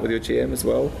conversations like that with your GM as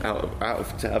well, out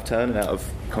of turn and out of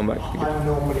combat. I'm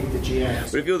normally the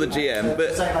GM. But if you're the GM,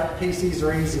 but say PCs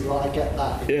are easy, I get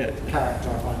that. Character,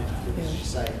 I find it. as you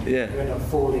say. Yeah. You end up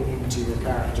falling into your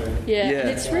character. Yeah, and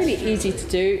it's really easy to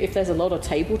do if there's a lot of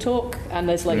table talk and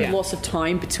there's like lots of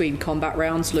time between combat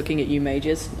rounds looking at you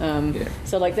mages.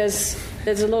 So like there's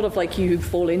a lot of like you who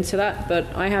fall into that, but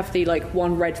I have the like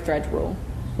one red thread rule,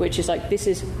 which is like this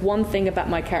is one thing about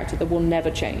my character that will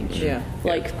never change. Yeah.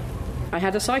 Like I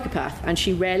had a psychopath and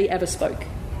she rarely ever spoke.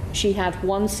 She had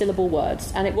one-syllable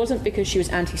words, and it wasn't because she was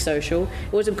antisocial.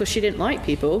 It wasn't because she didn't like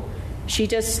people. She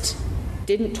just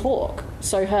didn't talk.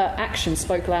 So her actions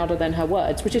spoke louder than her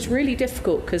words, which is really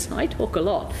difficult because I talk a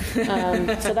lot.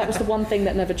 So that was the one thing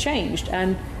that never changed.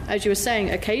 And as you were saying,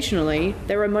 occasionally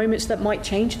there are moments that might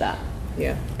change that.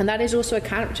 Yeah. And that is also a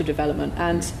character development,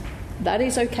 and that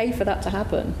is okay for that to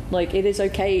happen. Like, it is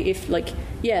okay if, like,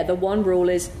 yeah, the one rule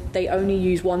is they only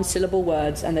use one-syllable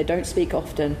words and they don't speak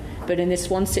often. But in this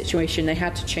one situation, they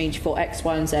had to change for X,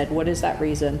 Y, and Z. What is that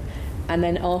reason? And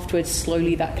then afterwards,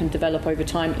 slowly that can develop over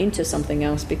time into something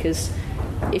else. Because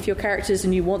if your characters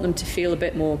and you want them to feel a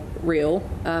bit more real,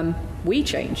 we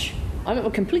change. I'm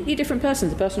a completely different person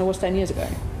to the person I was 10 years ago.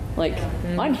 Like,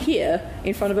 I'm here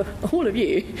in front of all of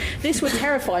you. This would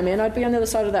terrify me and I'd be on the other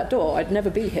side of that door. I'd never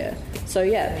be here. So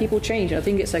yeah, people change. I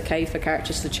think it's okay for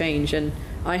characters to change. And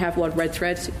I have one red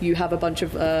thread. You have a bunch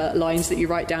of lines that you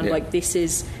write down, like, this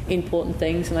is important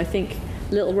things. And I think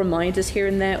little reminders here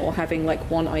and there, or having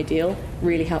like one ideal,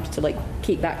 really helps to like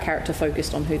keep that character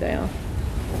focused on who they are.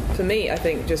 For me, I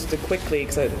think, just to quickly,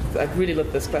 because I really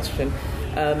love this question,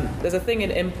 there's a thing in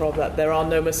improv that there are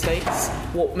no mistakes.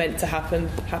 What meant to happen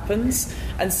happens.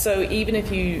 And so even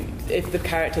if the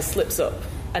character slips up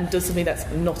and does something that's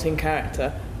not in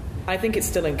character, I think it's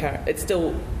still in character. It's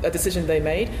still a decision they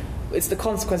made. It's the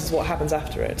consequences of what happens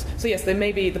after it. So yes, there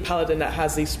may be the paladin that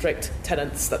has these strict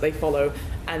tenets that they follow,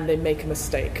 and they make a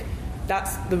mistake.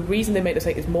 That's the reason they make the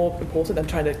mistake is more important than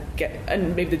trying to get,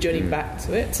 and maybe the journey back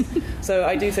to it. So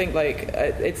I do think like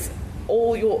it's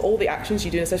all the actions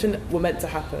you do in a session were meant to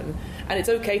happen, and it's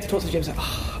okay to talk to the GM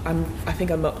and say, I think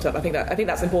I'm mucked up. I think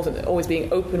that's important. Always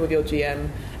being open with your GM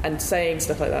and saying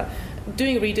stuff like that.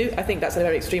 Doing a redo, I think that's a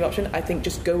very extreme option. I think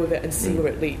just go with it and see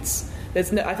where it leads.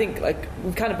 There's no, I think like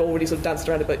we've kind of already sort of danced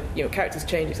around it, but you know, characters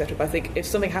change, etc. But I think if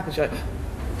something happens, you're like,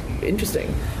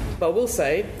 interesting. But I will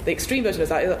say the extreme version of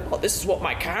that is, this is what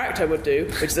my character would do,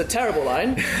 which is a terrible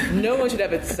line. No one should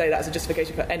ever say that as a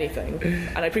justification for anything,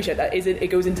 and I appreciate that. It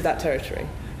goes into that territory.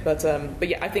 But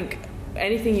yeah, I think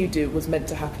anything you do was meant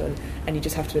to happen, and you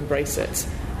just have to embrace it.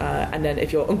 And then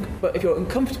if you're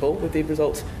uncomfortable with the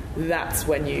result, that's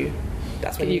when you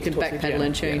can backpedal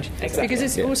and change. Yeah, exactly. Because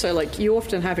it's also like you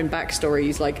often have in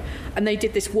backstories like, and they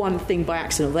did this one thing by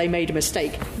accident, they made a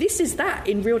mistake. This is that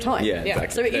in real time. Yeah,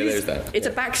 exactly. So it's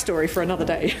a backstory for another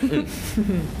day.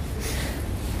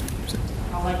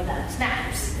 I like that.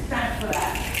 Snaps for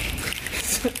that.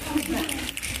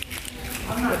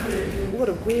 What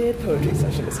a weird poetry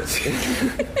session this is.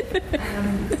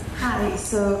 Hi.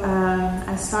 So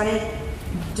I started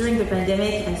during the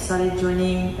pandemic. I started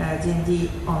joining D&D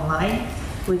online,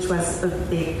 which was a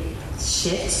big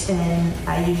shift, and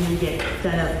I usually get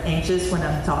kind of anxious when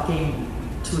I'm talking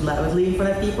too loudly in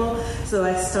front of people. So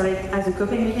I started as a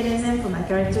coping mechanism for my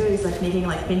character is like making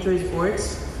like Pinterest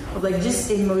boards of like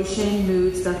just emotion,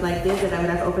 mood, stuff like this that I would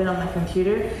have open on my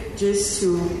computer, just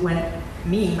to when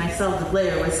myself, the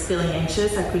player, was feeling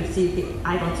anxious, I could see, okay,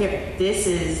 I don't care. This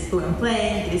is who I'm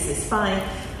playing, this is fine.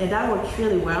 And that worked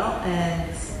really well.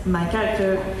 And my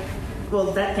character, well,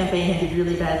 that campaign ended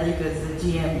really badly because the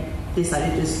GM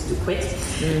decided just to quit.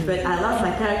 But I love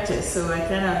my character, so I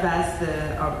kind of asked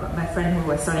my friend who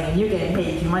was starting a new game,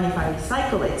 hey, do you mind if I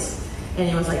recycle it? And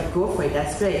he was like, go for it,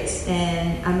 that's great.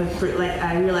 And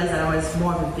I realized that I was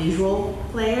more of a visual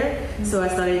player, so I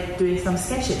started doing some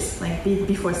sketches, like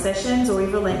before sessions, or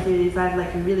even like if I had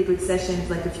like a really good session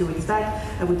like a few weeks back,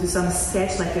 I would do some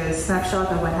sketch, like a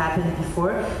snapshot of what happened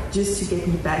before, just to get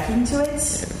me back into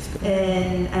it.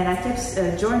 And I kept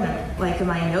a journal, like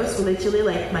my notes were literally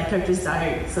like my character's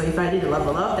diary. So if I did a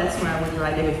level up, that's when I would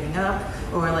write everything up,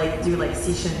 or like do like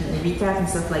session recap and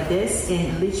stuff like this.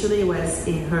 And literally it was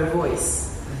in her voice.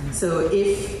 So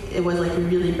if it was like a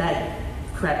really bad,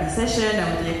 crappy session,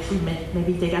 I would actually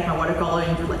maybe take out my watercolor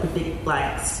and do like a big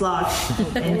black splotch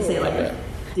and say like,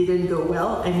 didn't go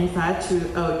well. And if I had to, do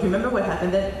you remember what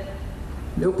happened then?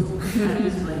 Nope. I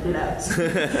just blended it out.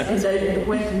 And then it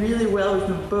went really well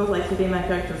with both like keeping my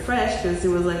character fresh, because it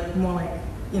was like more like,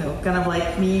 you know, kind of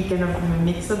like me, kind of a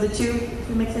mix of the two, if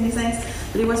it makes any sense.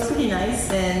 But it was pretty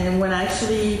nice. And when I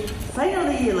actually,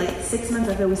 finally, like 6 months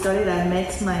after we started, I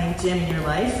met my GM in real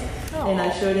life. Aww. And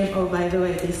I showed him, oh, by the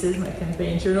way, this is my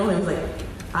campaign journal. And he was like,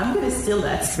 I'm going to steal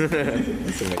that. That's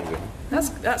amazing.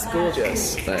 That's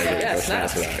gorgeous. Yes,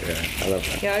 snaps. I love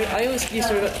that. Yeah, I always used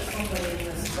to.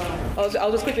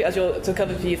 I'll just quickly, as you're to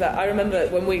cover for you, that I remember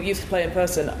when we used to play in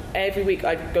person. Every week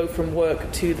I'd go from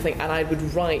work to the thing, and I would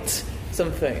write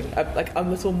something, like a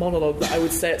little monologue that I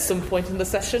would say at some point in the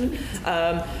session.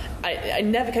 I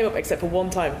never came up except for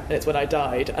one time, and it's when I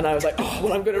died, and I was like, oh,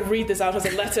 well, I'm going to read this out as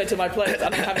a letter to my players,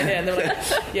 and I have it here, and they were like,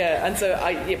 yeah, and so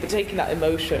but taking that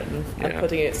emotion and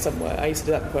putting it somewhere, I used to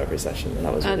do that before every session, and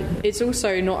that was really good. It's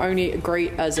also not only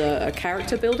great as a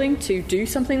character building to do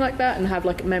something like that and have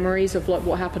like memories of like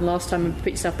what happened last time and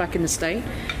put yourself back in the state,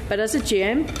 but as a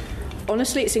GM,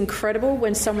 honestly, it's incredible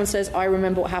when someone says, I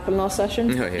remember what happened last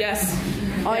session. Oh, yeah. Yes.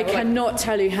 I cannot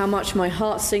tell you how much my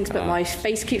heart sinks, but my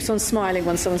face keeps on smiling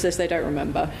when someone says they don't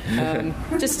remember.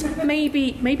 Just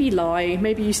maybe lie.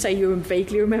 Maybe you say you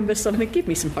vaguely remember something. Give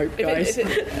me some hope, guys.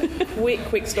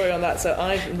 Quick story on that. So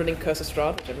I've been running Curse of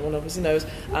Strahd, which everyone obviously knows.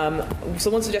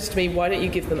 Someone suggested to me, why don't you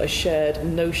give them a shared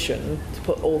Notion to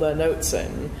put all their notes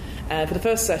in? And for the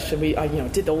first session, I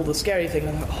did all the scary thing.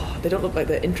 And I thought, they don't look like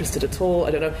they're interested at all.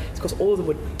 I don't know. It's because all of them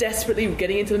were desperately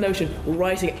getting into the Notion,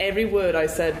 writing every word I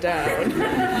said down,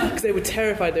 because they were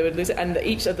terrified they would lose it. And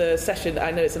each of the session,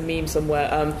 I know it's a meme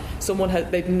somewhere.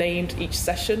 They've named each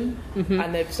session,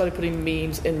 and they've started putting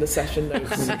memes in the session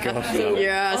notes. Oh my gosh! So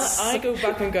yes. I go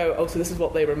back and go, oh, so this is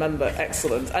what they remember.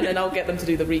 Excellent. And then I'll get them to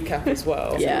do the recap as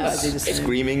well. Yes.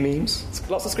 Screaming memes.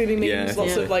 Lots of screaming memes.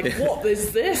 Lots of like, what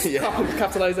is this?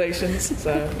 Capitalization.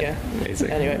 So yeah,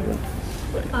 amazing. Anyway,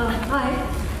 hi.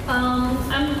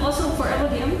 I'm also forever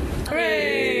DM.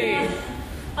 Hooray!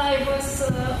 I was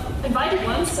invited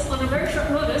once on a very short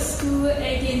notice to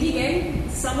a D&D game.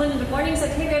 Someone in the morning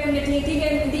said, "Hey, we're having a D&D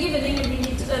game in the evening, and we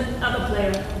need another player."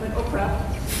 I went, "Oh crap!"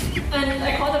 And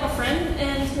I called up a friend,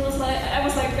 and he was like, "I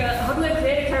was like, how do I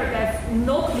create a character? I have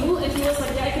no clue." And he was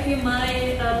like, "Yeah, I give you my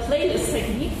playlist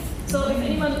technique. So if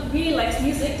anyone really likes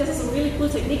music, this is a really cool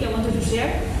technique I wanted to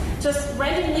share. Just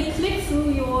randomly click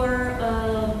through your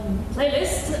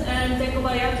playlist and then go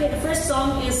by, okay, the first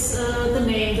song is the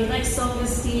name, the next song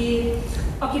is the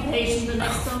occupation, the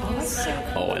next song is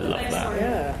I love that.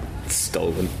 Yeah.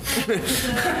 Stolen. The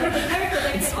character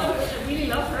that came out, I really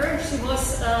love her. She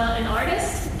was an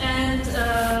artist and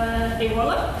a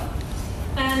roller.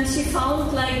 And she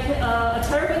found like a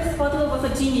terebinth bottle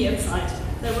with a genie inside.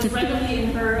 That was randomly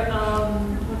in her,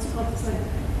 what's it called? It's like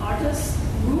artist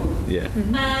room. Yeah.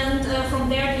 Mm-hmm. And from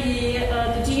there,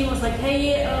 the genie was like,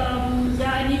 "Hey,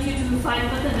 I need you to find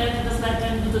this and that, does that,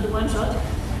 and do the one shot."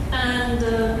 And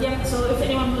so if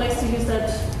anyone likes to use that,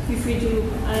 feel free to.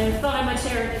 I thought I might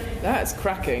share it. That's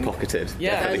cracking. Pocketed.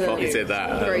 Yeah, definitely pocketed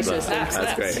that. Very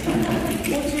That's great.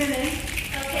 What's your name?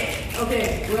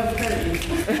 Okay, we have to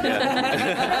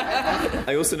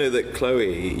I also know that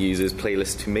Chloe uses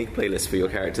playlists to make playlists for your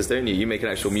characters, don't you? You make an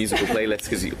actual musical playlist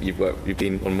because you've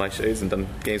been on my shows and done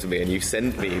games with me, and you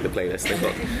send me the playlist. They've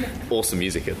got awesome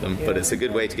music in them, but it's a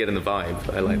good way to get in the vibe.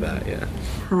 I like that. Yeah.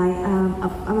 Hi,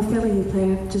 I'm a fairly new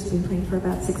player. I've just been playing for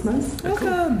about 6 months.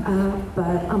 Welcome.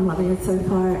 But I'm loving it so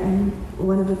far, and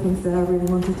one of the things that I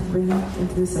really wanted to bring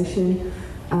into the session,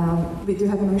 we do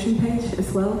have a Notion page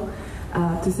as well.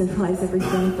 To centralize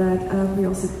everything, but we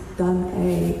also done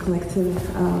a collective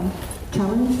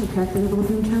challenge, a character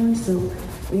development challenge. So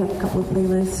we have a couple of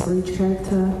playlists for each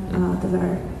character that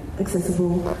are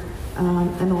accessible,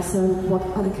 and also what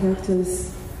other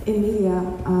characters in media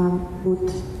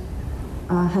would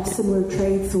have similar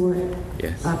traits or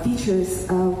features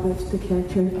with the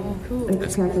character,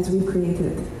 the characters we've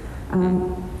created.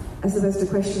 I suppose the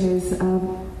question is,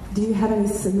 do you have any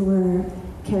similar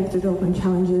character development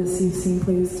challenges you've seen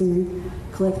players do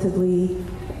collectively,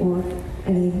 or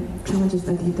any challenges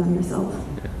that you've done yourself?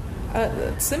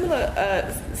 Similar,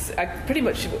 pretty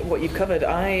much what you've covered.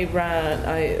 I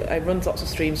run lots of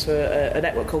streams for a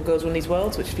network called Girls Run These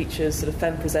Worlds, which features sort of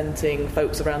femme-presenting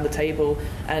folks around the table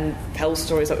and tells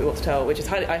stories that we want to tell, which is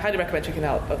I highly recommend checking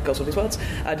out Girls Run These Worlds.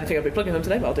 I didn't think I'd be plugging them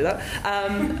today, but I'll do that.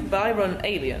 But I run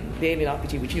Alien, the Alien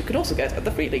RPG, which you can also get at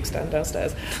the Free League stand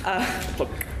downstairs.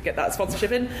 Get that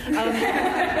sponsorship in.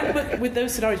 But with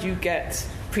those scenarios, you get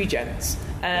pre-gens.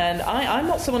 And I'm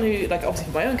not someone who, like, obviously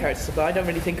for my own characters, but I don't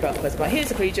really think about the person. Like,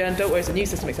 here's a pre-gen, don't worry, it's a new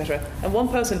system, etc. And one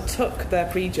person took their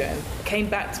pre-gen, came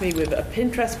back to me with a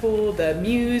Pinterest board, their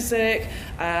music,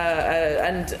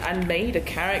 and made a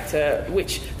character,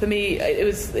 which for me,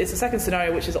 it's a second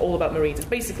scenario which is all about Marines. It's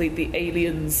basically the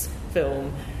Aliens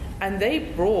film. And they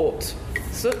brought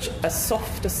such a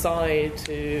softer side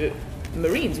to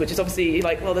Marines, which is obviously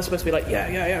like, well, they're supposed to be like,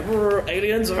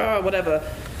 aliens, whatever.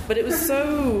 But it was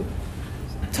so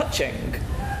touching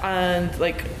And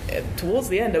like towards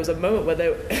the end, there was a moment where they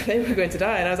were going to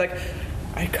die, and I was like,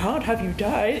 I can't have you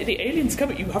die. The alien's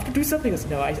coming. You have to do something. I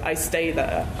said, no, I stay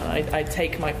there, and I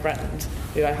take my friend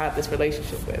who I had this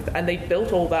relationship with, and they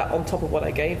built all that on top of what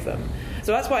I gave them.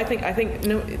 So that's why I think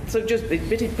no. So just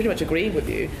pretty much agreeing with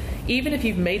you. Even if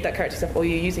you've made that character stuff or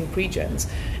you're using pre-gens,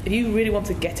 if you really want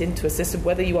to get into a system,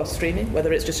 whether you are streaming,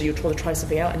 whether it's just you want to try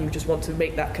something out and you just want to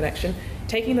make that connection,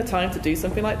 taking the time to do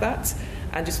something like that,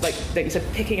 and just like you said,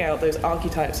 picking out those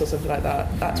archetypes or something like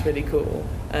that, that's really cool.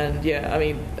 And yeah, I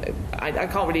mean, I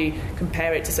can't really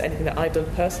compare it to anything that I've done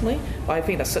personally, but I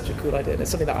think that's such a cool idea, and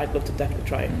it's something that I'd love to definitely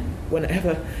try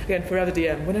whenever, again, forever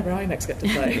DM, whenever I next get to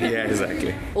play. Yeah,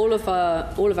 exactly. All of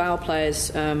our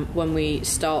players, when we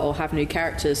start or have new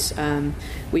characters,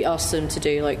 we ask them to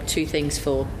do like two things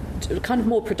for kind of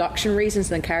more production reasons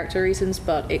than character reasons,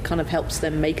 but it kind of helps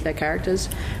them make their characters.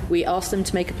 We ask them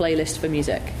to make a playlist for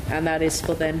music, and that is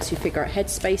for them to figure out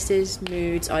headspaces,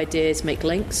 moods, ideas, make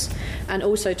links, and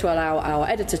also to allow our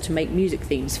editor to make music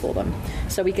themes for them,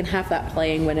 so we can have that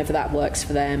playing whenever that works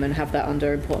for them and have that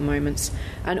under important moments,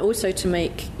 and also to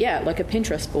make like a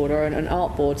Pinterest board or an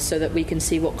art board, so that we can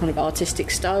see what kind of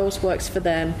artistic styles works for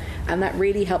them, and that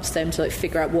really helps them to like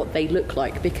figure out what they look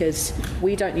like, because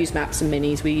we don't use maps and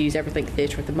minis, we use everything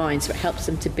theatre of the mind, so it helps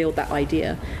them to build that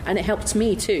idea, and it helps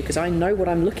me too, because I know what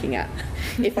I'm looking at.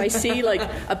 If I see like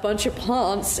a bunch of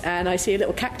plants and I see a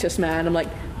little cactus man, I'm like,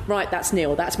 right, that's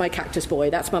Neil, that's my cactus boy,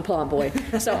 that's my plant boy.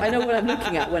 So I know what I'm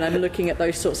looking at when I'm looking at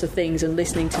those sorts of things, and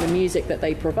listening to the music that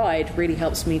they provide really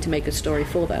helps me to make a story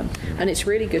for them, and it's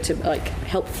really good to like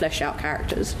help flesh out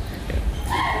characters.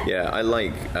 Yeah,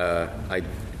 I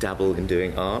dabble in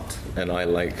doing art, and I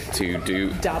like to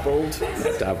do... Dabbled.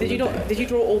 Did you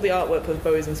draw all the artwork for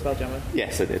Bowies and Spelljammer?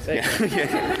 Yes, I did.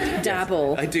 Yeah.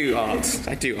 Dabble. I do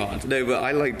art. No, but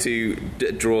I like to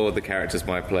draw the characters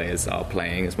my players are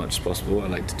playing as much as possible. I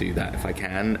like to do that if I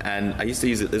can. And I used to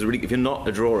use it. If you're not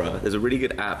a drawer, there's a really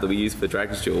good app that we used for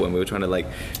Dragon's Duel when we were trying to if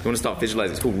you want to start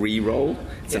visualizing. It's called Reroll.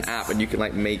 It's an app, and you can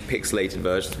make pixelated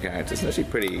versions of characters. It's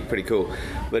actually pretty cool.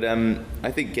 But I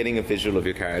think getting a visual of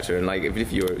your character, and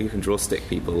if you can draw stick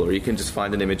people, or you can just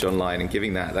find an image online and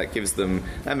giving that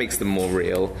makes them more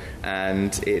real,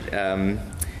 and it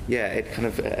it kind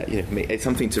of it's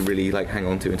something to really hang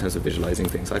on to in terms of visualizing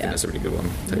things. I think that's a really good one.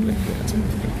 Totally.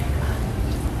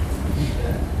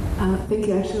 Thank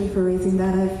you actually for raising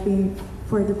that. I've been,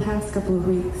 for the past couple of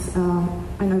weeks,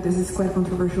 I know this is quite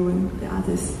controversial in the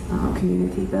artist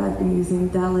community, but I've been using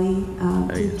DALL-E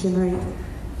to generate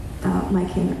my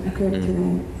character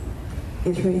and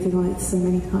iterated on it so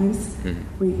many times.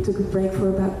 We took a break for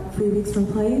about 3 weeks from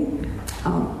playing,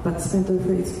 but spent those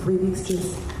 3 weeks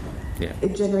just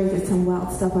it generated some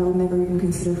wild stuff I would never even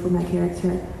consider for my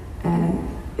character, and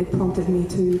it prompted me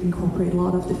to incorporate a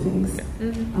lot of the things.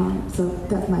 So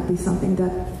that might be something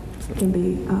that can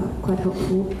be quite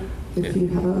helpful if you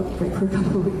have a break for a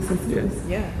couple of weeks, I suppose.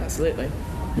 Yeah, absolutely.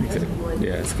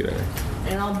 Yeah, it's a good idea.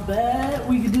 And I'll bet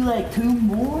we could do 2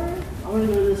 more. I'm going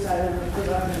to go to this side because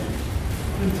I'm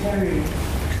Terry.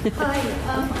 Hi,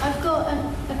 I've got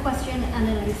a question and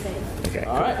an OC. Okay,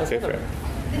 all right, let's go for it.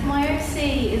 My OC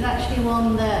is actually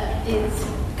one that is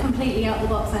completely out the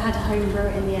box. I had to homebrew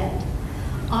it in the end.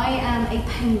 I am a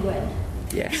penguin.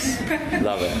 Yes,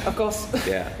 love it. Of course.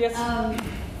 Yeah. Yes.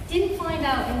 Didn't find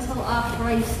out until after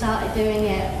I started doing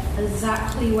it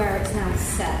exactly where it's now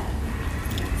set.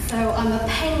 So I'm a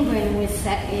penguin with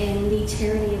set in the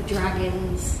Tyranny of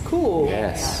Dragons. Cool.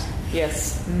 area.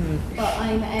 Yes. But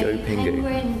I'm a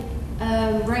penguin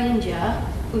ranger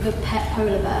with a pet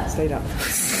polar bear. Stay down.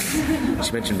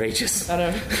 She mentioned rages. I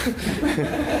know.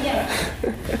 Yeah.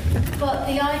 But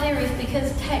the idea is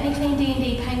because technically in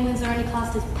D&D penguins are only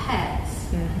classed as pets.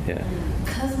 Yeah.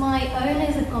 Because my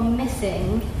owners have gone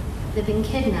missing, they've been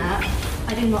kidnapped.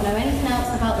 I do not know anything else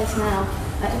about this now.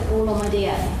 That's all on my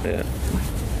DM. Yeah.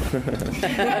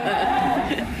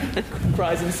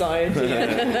 Cries inside.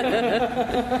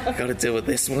 Got to deal with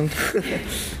this one.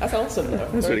 That's awesome, though.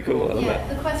 That's really cool. I love that.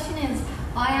 The question is,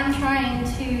 I am trying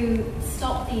to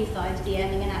stop these guys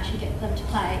DMing and actually get them to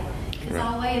play. Because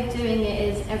our way of doing it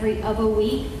is every other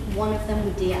week, one of them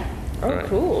would DM. Oh,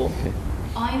 cool. Okay.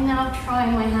 I'm now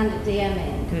trying my hand at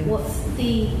DMing. What's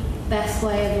the best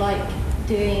way of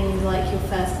doing your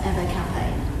first ever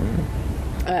campaign?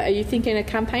 Are you thinking a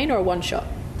campaign or a one-shot?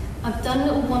 I've done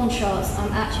little one-shots.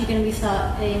 I'm actually going to be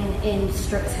starting in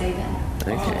Strixhaven.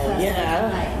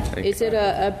 Okay. Is it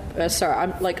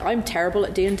sorry, I'm terrible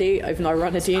at D&D, even though I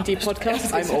run a D&D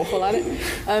podcast. I'm awful at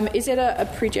it. Is it a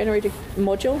pre-generated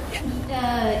module?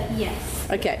 Yes.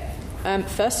 Okay.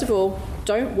 First of all,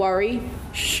 don't worry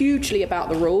hugely about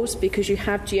the rules because you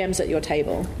have GMs at your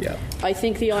table. Yeah. I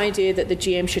think the idea that the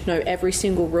GM should know every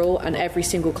single rule and every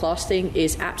single class thing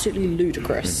is absolutely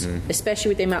ludicrous, especially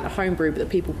with the amount of homebrew that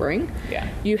people bring. Yeah.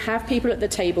 You have people at the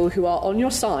table who are on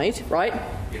your side, right?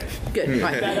 Good.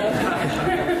 Right.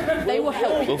 They will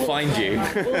help you. We'll find you.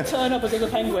 We'll turn up as the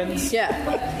penguins.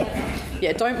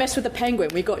 Yeah, don't mess with the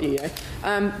penguin. We got you,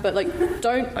 but like,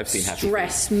 don't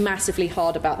stress massively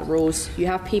hard about the rules. You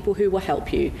have people who will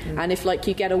help you, and if like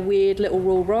you get a weird little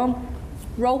rule wrong,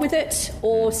 roll with it,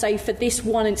 or say for this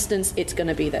one instance it's going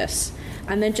to be this,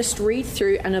 and then just read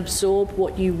through and absorb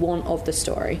what you want of the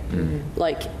story.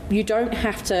 Like, you don't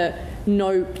have to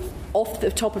know off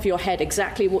the top of your head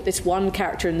exactly what this one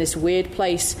character in this weird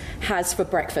place has for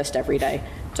breakfast every day.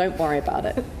 Don't worry about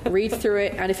it. Read through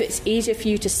it, and if it's easier for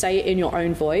you to say it in your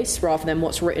own voice rather than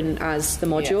what's written as the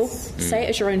module, say it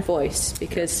as your own voice,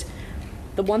 because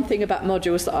the one thing about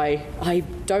modules that I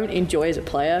don't enjoy as a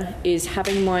player is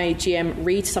having my GM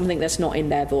read something that's not in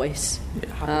their voice.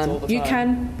 You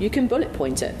can bullet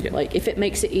point it, like if it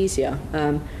makes it easier.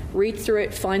 Read through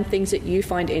it, find things that you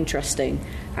find interesting,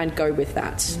 and go with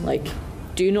that. Like,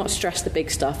 do not stress the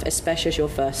big stuff, especially as your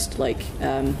first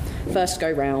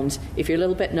go round. If you're a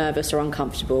little bit nervous or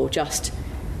uncomfortable, just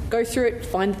go through it,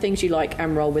 find the things you like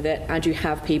and roll with it, and you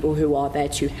have people who are there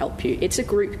to help you. It's a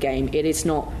group game. It is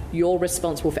not you're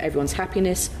responsible for everyone's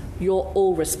happiness. You're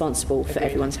all responsible for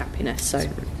everyone's happiness. So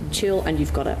chill, and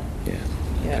you've got it.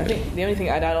 Yeah, I think the only thing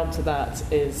I'd add on to that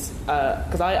is,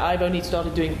 because I've only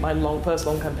started doing my first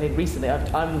long campaign recently.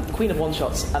 I'm the queen of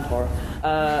one-shots and horror.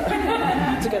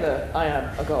 Together, I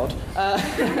am a god.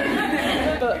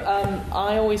 But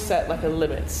I always set like a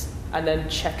limit and then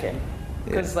check in.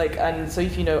 Because and so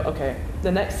if you know, okay,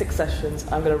 the next 6 sessions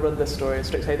I'm going to run this story in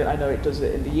Strixhaven, that I know it does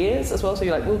it in the years as well. So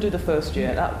you're like, we'll do the first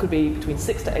year. That could be between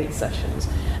 6 to 8 sessions.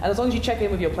 And as long as you check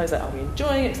in with your players, like, are we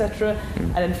enjoying, etc.,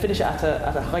 and then finish it at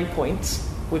a high point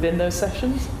within those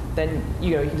sessions, then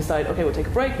you can decide, okay, we'll take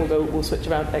a break, we'll switch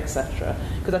around, etc.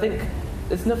 Because I think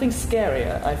there's nothing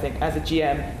scarier, I think, as a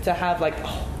GM to have like,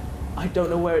 I don't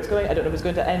know where it's going, I don't know if it's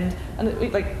going to end, and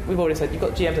we've already said, you've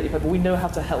got GMs at your table, we know how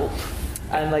to help.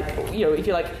 And if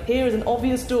you're like, here is an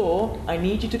obvious door, I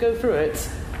need you to go through it.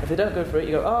 If they don't go through it,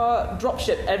 you go, drop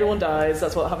ship, everyone dies.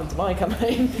 That's what happened to my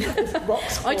campaign.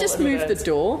 Rocks I just moved the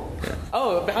door.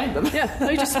 Oh, behind them. Yeah,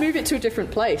 no, just move it to a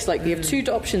different place. Like, you have 2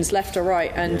 options, left or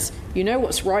right, and you know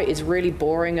what's right is really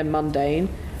boring and mundane.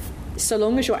 So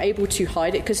long as you're able to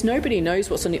hide it, because nobody knows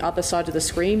what's on the other side of the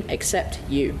screen except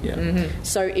you.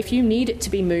 So if you need it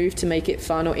to be moved to make it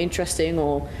fun or interesting,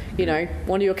 or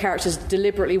one of your characters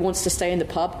deliberately wants to stay in the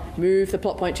pub, move the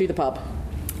plot point to the pub.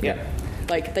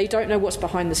 Like, they don't know what's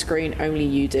behind the screen, only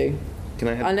you do.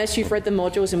 Unless you've read the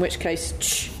modules, in which case,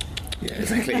 shh. Yeah,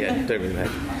 exactly. Yeah, don't really know.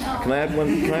 Can I add one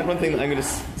thing that I'm going to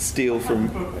steal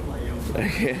from?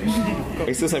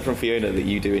 It's still something from Fiona that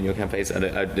you do in your campaigns, and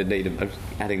I'm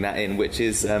adding that in, which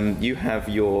is you have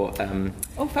your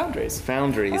foundries.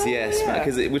 Yes,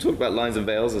 because we talked about lines and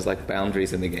veils as like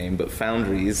boundaries in the game, but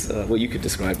foundries, well, you could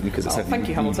describe them because it's something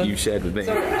you shared with me.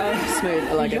 So, smooth,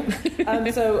 I like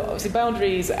it. So obviously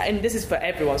boundaries, and this is for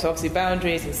everyone, so obviously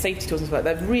boundaries and safety tools and stuff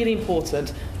like that, they're really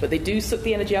important, but they do suck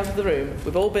the energy out of the room.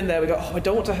 We've all been there, we go, I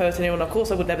don't want to hurt anyone, of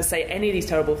course I would never say any of these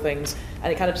terrible things,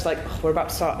 and it kind of just like, we're about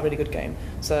to start a really good game.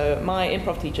 So my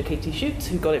improv teacher, Katie Shute,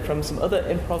 who got it from some other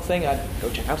improv thing, I'd go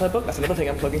check out her book, that's another thing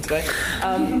I'm plugging today.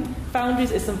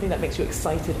 Boundaries is something that makes you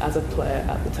excited as a player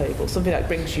at the table, something that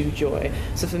brings you joy.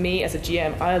 So for me as a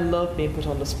GM, I love being put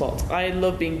on the spot. I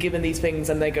love being given these things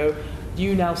and they go,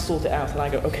 you now sort it out, and I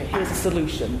go, okay, here's a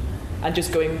solution, and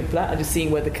just going for that and just seeing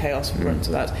where the chaos runs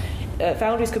to that.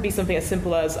 Boundaries could be something as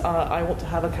simple as I want to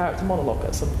have a character monologue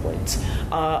at some point.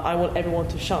 I want everyone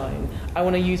to shine. I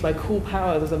want to use my cool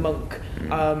powers as a monk.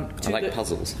 I like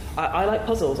puzzles. I like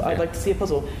puzzles. Yeah. I'd like to see a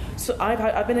puzzle. So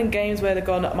I've been in games where they've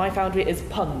gone, my foundry is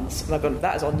puns, and I've gone,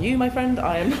 that is on you, my friend.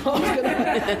 I'm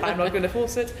not going to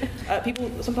force it.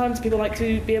 Sometimes people like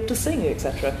to be able to sing,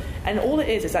 etc. And all it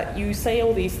is that you say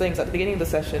all these things at the beginning of the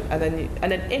session, and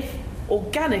then if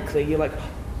organically you're like,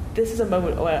 this is a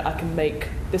moment where I can make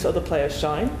this other player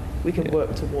shine, we can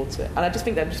work towards it. And I just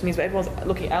think that just means that everyone's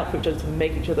looking out for each other to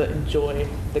make each other enjoy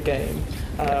the game.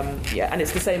 And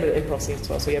it's the same with improv scenes as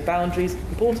well. So boundaries,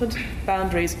 important.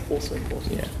 Boundaries, also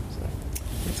important. Yeah. So,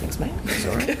 thanks, mate.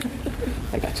 Sorry.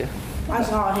 I got you. I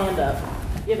saw a hand up.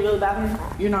 You have to go to the bathroom?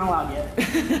 You're not allowed yet.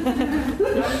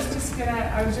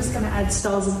 I was just gonna add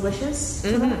stars and wishes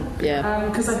to that. Yeah.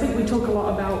 Because I think we talk a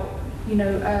lot about,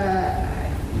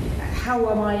 how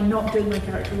am I not doing my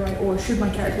character right, or should my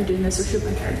character be doing this, or should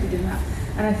my character be doing that?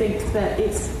 And I think that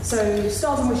so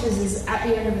Stars and Wishes is at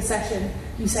the end of the session,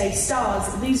 you say,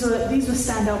 Stars, these were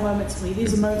standout moments for me.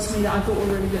 These are moments for me that I thought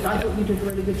were really good. I thought you did a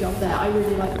really good job there. I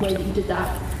really like the way that you did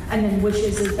that. And then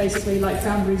Wishes is basically like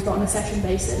Foundry's, but on a session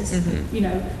basis. Mm-hmm. You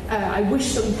know, I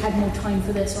wish that we had more time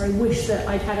for this, or I wish that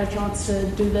I'd had a chance to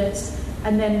do this.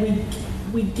 And then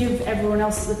we give everyone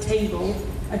else at the table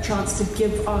a chance to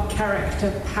give our character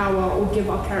power or give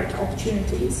our character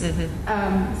opportunities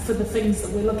for the things that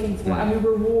we're looking for, and we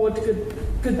reward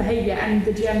good behaviour, and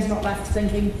the GM's not left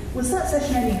thinking, was that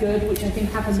session any good, which I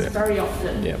think happens very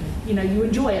often. You know, you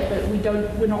enjoy it,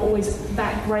 but we're not always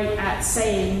that great at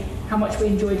saying how much we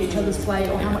enjoyed each other's play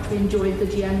or how much we enjoyed the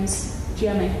GM's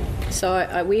GMing.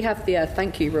 So we have the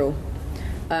thank you rule.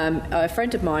 A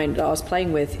friend of mine that I was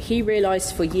playing with, he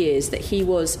realised for years that he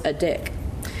was a dick.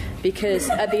 Because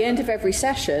at the end of every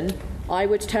session, I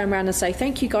would turn around and say,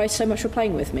 thank you guys so much for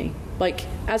playing with me. Like,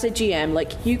 as a GM,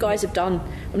 like, you guys have done,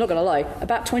 I'm not going to lie,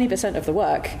 about 20% of the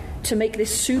work to make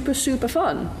this super, super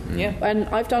fun. Yeah. And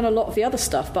I've done a lot of the other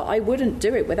stuff, but I wouldn't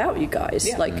do it without you guys.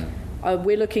 Yeah. Like,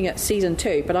 we're looking at season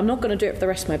 2, but I'm not going to do it for the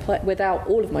rest of my without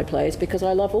all of my players, because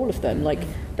I love all of them. Like,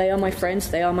 they are my friends,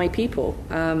 they are my people.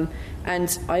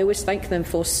 And I always thank them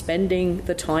for spending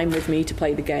the time with me to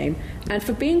play the game, and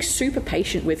for being super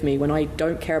patient with me when I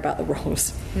don't care about the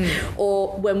roles, or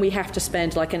when we have to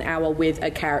spend like an hour with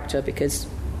a character, because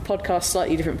podcasts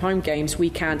slightly different from games, we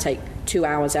can take 2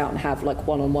 hours out and have like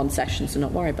one-on-one sessions and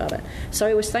not worry about it. So I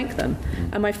always thank them.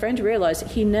 And my friend realised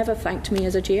he never thanked me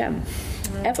as a GM.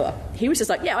 Ever. He was just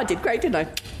like, yeah, I did great, didn't I?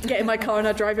 Get in my car and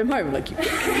I drive him home. Like,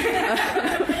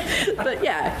 but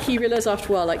yeah, he realised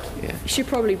after a while, like, you should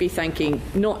probably be thanking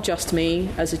not just me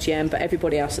as a GM, but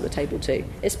everybody else at the table too.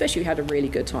 Especially who had a really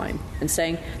good time, and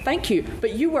saying, thank you,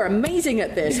 but you were amazing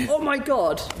at this. Oh my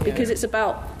God. Because it's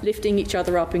about lifting each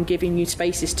other up and giving you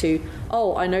spaces to,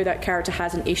 oh, I know that character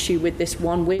has an issue with this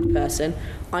one weird person.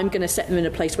 I'm going to set them in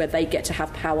a place where they get to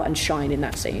have power and shine in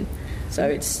that scene. So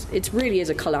it really is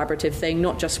a collaborative thing,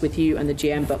 not just with you and the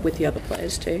GM, but with the other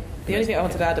players too. The only thing I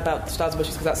wanted to add about Stars and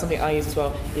Wishes, because that's something I use as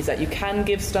well, is that you can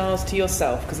give stars to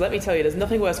yourself. Because let me tell you, there's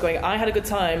nothing worse going, I had a good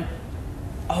time,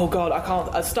 oh God, I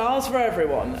can't, stars for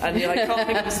everyone. And you like, can't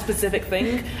think of a specific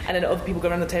thing. And then other people go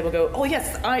around the table and go, oh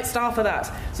yes, star for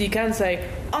that. So you can say,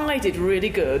 I did really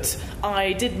good.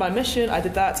 I did my mission, I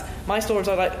did that. My star is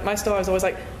always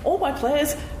like, all my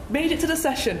players made it to the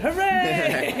session,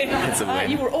 hooray! That's a win.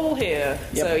 You were all here.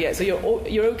 Yep. So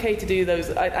you're okay to do those.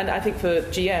 And I think for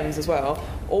GMs as well,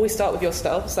 always start with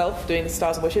yourself doing the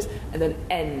Stars and Wishes, and then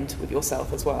end with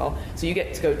yourself as well. So you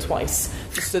get to go twice,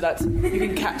 just so that you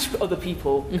can catch other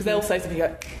people, because they'll say something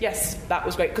like, yes, that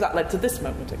was great, because that led to this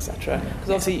moment, etc. Because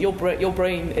obviously your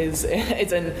brain is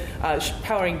in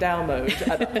powering down mode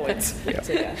at that point.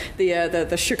 So, yeah.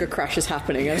 The sugar crash is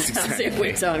happening as it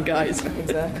went down, guys.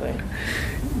 Exactly.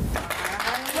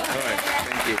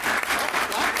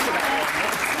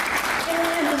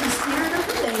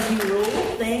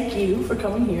 Thank you for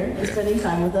coming here and spending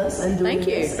time with us and doing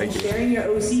this and sharing your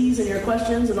OCs and your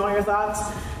questions and all your thoughts.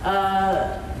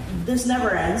 This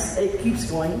never ends. It keeps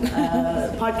going.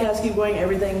 Podcasts keep going,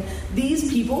 everything.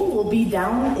 These people will be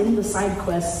down in the side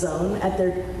quest zone at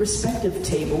their respective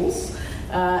tables.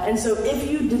 And so if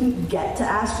you didn't get to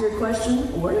ask your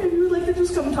question, or if you would like to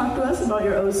just come talk to us about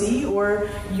your OC or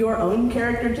your own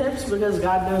character tips, because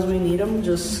God knows we need them,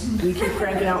 we keep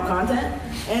cranking out content,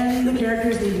 and the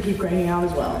characters need to keep cranking out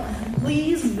as well.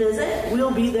 Please visit.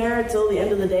 We'll be there until the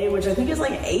end of the day, which I think is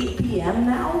like 8 p.m.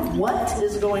 now. What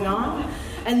is going on?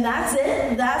 And that's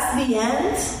it. That's the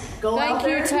end. Go out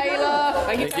there. Thank you, Taylor.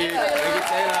 Thank you, Taylor.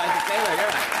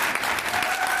 Yeah.